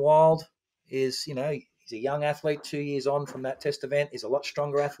 Hayden Wild is, you know, he's a young athlete 2 years on from that test event. He's a lot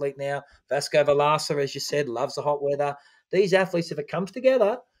stronger athlete now. Vasco Valasa, as you said, loves the hot weather. These athletes, if it comes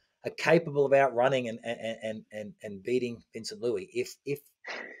together, are capable of outrunning and beating Vincent Luis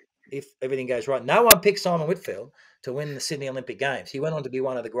if everything goes right. No one picked Simon Whitfield to win the Sydney Olympic Games. He went on to be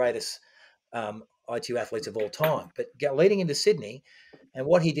one of the greatest ITU athletes of all time. But leading into Sydney and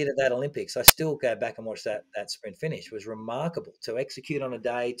what he did at that Olympics, I still go back and watch that sprint finish, was remarkable to execute on a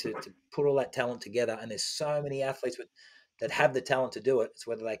day, to put all that talent together. And there's so many athletes that have the talent to do it. It's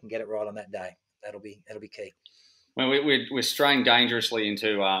whether they can get it right on that day. That'll be key. Well, we're straying dangerously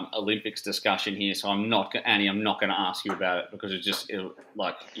into Olympics discussion here, so I'm not going to ask you about it because it's just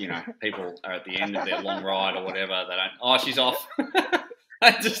like, you know, people are at the end of their long ride or whatever. They don't. Oh, she's off.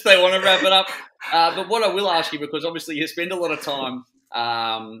 They want to wrap it up. But what I will ask you, because obviously you spend a lot of time,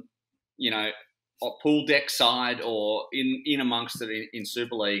 you know, pool deck side or in amongst it in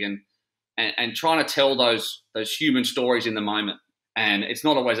Super League and trying to tell those human stories in the moment. And it's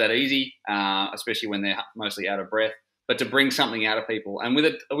not always that easy, especially when they're mostly out of breath. But to bring something out of people, and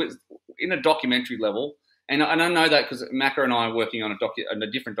in a documentary level, and I know that because Macca and I are working on a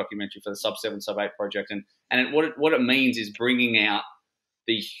different documentary for the Sub-7, Sub-8 project, and what it means is bringing out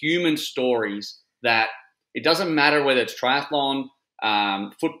the human stories that it doesn't matter whether it's triathlon,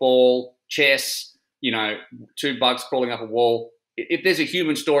 football, chess, you know, 2 bugs crawling up a wall. If there's a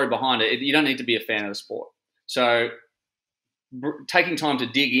human story behind it, you don't need to be a fan of the sport. So taking time to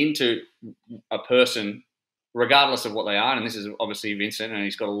dig into a person, regardless of what they are, and this is obviously Vincent, and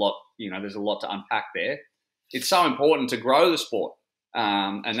he's got a lot, you know, there's a lot to unpack there. It's so important to grow the sport.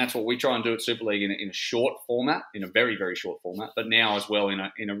 And that's what we try and do at Super League in a short format, in a very, very short format, but now as well in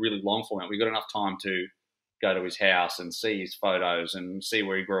a really long format. We've got enough time to go to his house and see his photos and see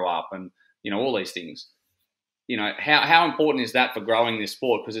where he grew up and, you know, all these things. You know, how important is that for growing this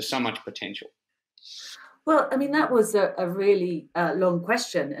sport? Because there's so much potential. Well, I mean, that was a really long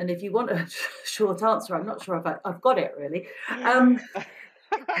question. And if you want a short answer, I'm not sure if I've got it really.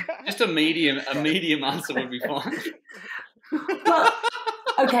 Just a medium answer would be fine. Well,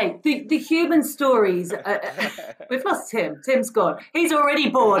 okay, the human stories. We've lost Tim. Tim's gone. He's already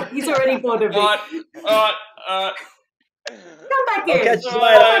bored. He's already bored of me. All right. Come back in. I'll catch you Come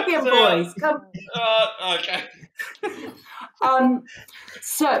later. back in, boys. Come. Okay.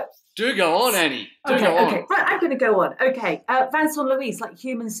 So. Do go on, Annie. Go on. Okay. Right, I'm going to go on. Okay. Vincent Luis, like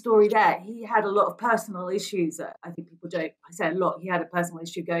human story there. He had a lot of personal issues. I think people don't. I say a lot. He had a personal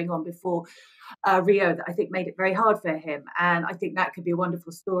issue going on before Rio that I think made it very hard for him. And I think that could be a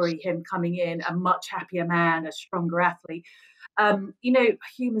wonderful story. Him coming in a much happier man, a stronger athlete.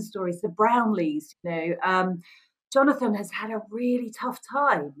 Human stories. The Brownlees. Jonathan has had a really tough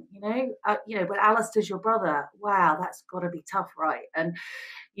time, when Alistair's your brother, wow, that's got to be tough, right? And,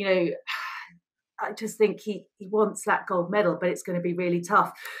 I just think he wants that gold medal, but it's going to be really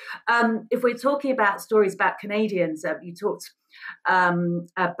tough. If we're talking about stories about Canadians, you talked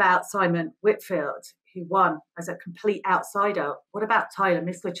about Simon Whitfield, who won as a complete outsider. What about Tyler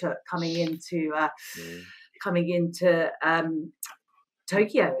Mislachuk coming into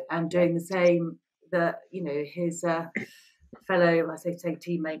Tokyo and doing the same that his fellow, I say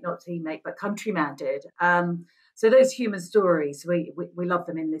teammate, not teammate, but countryman did. So those human stories, we love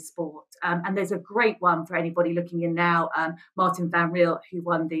them in this sport. And there's a great one for anybody looking in now. Martin van Riel, who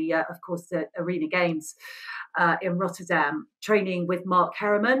won the Arena Games in Rotterdam, training with Mark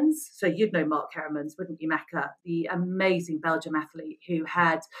Heremans. So you'd know Mark Heremans, wouldn't you, Macca? The amazing Belgium athlete who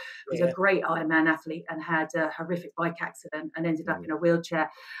was a great Ironman athlete and had a horrific bike accident and ended up in a wheelchair.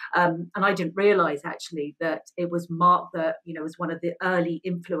 And I didn't realise actually that it was Mark that was one of the early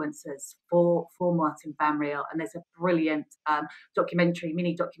influencers for Martin van Riel. And there's a brilliant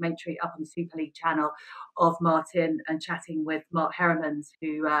mini documentary up on the Super League channel of Martin and chatting with Mark Heremans,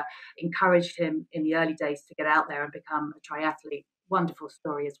 who encouraged him in the early days to get out there and become a triathlete. Wonderful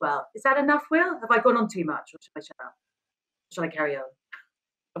story as well. Is that enough, Will? Have I gone on too much, or should I shut up? Should I carry on?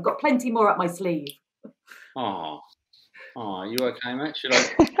 I've got plenty more up my sleeve. Oh, you okay, mate? Should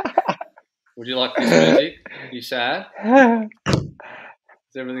I? Would you like this music? You sad?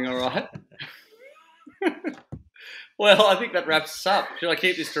 Is everything all right? Well, I think that wraps us up. Should I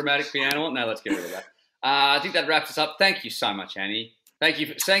keep this dramatic piano on? No, let's get rid of that. I think that wraps us up. Thank you so much, Annie. Thank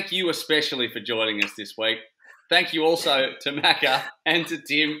you especially for joining us this week. Thank you also to Macca and to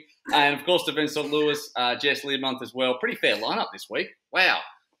Tim, and of course to Vincent Luis, Jess Learmonth as well. Pretty fair lineup this week. Wow.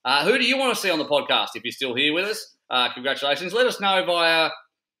 Who do you want to see on the podcast if you're still here with us? Congratulations. Let us know via,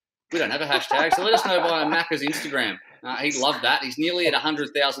 we don't have a hashtag, so let us know via Macca's Instagram. He'd love that. He's nearly at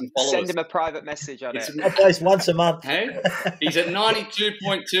 100,000 followers. Send him a private message on it. I post once a month. Hey? He's at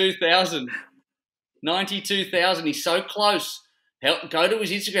 92.2 thousand. 92,000. He's so close. Go to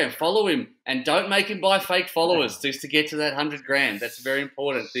his Instagram, follow him, and don't make him buy fake followers just to get to that 100 grand. That's a very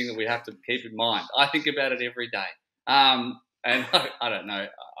important thing that we have to keep in mind. I think about it every day. And I don't know.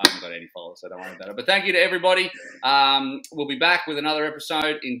 I haven't got any followers, so don't worry about it. But thank you to everybody. We'll be back with another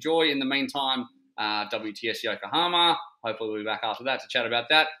episode. Enjoy, in the meantime, WTS Yokohama. Hopefully we'll be back after that to chat about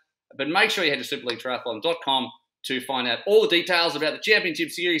that. But make sure you head to superleaguetriathlon.com to find out all the details about the championship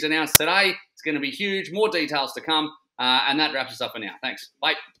series announced today. It's going to be huge. More details to come. And that wraps us up for now. Thanks.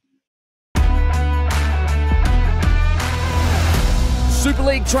 Bye. Super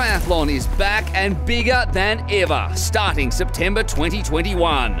League Triathlon is back and bigger than ever, starting September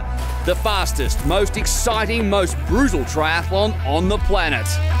 2021. The fastest, most exciting, most brutal triathlon on the planet.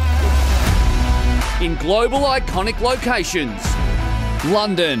 In global iconic locations.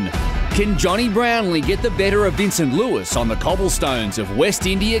 London. Can Johnny Brownlee get the better of Vincent Luis on the cobblestones of West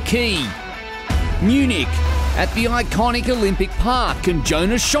India Quay? Munich. At the iconic Olympic Park, can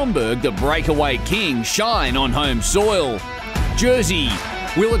Jonas Schomburg, the breakaway king, shine on home soil? Jersey.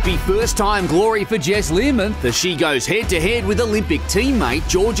 Will it be first-time glory for Jess Learmonth as she goes head-to-head with Olympic teammate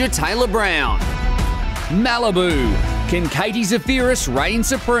Georgia Taylor-Brown? Malibu. Can Katie Zaferes reign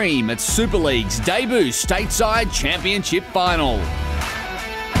supreme at Super League's debut stateside championship final?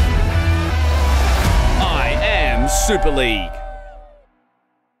 I am Super League.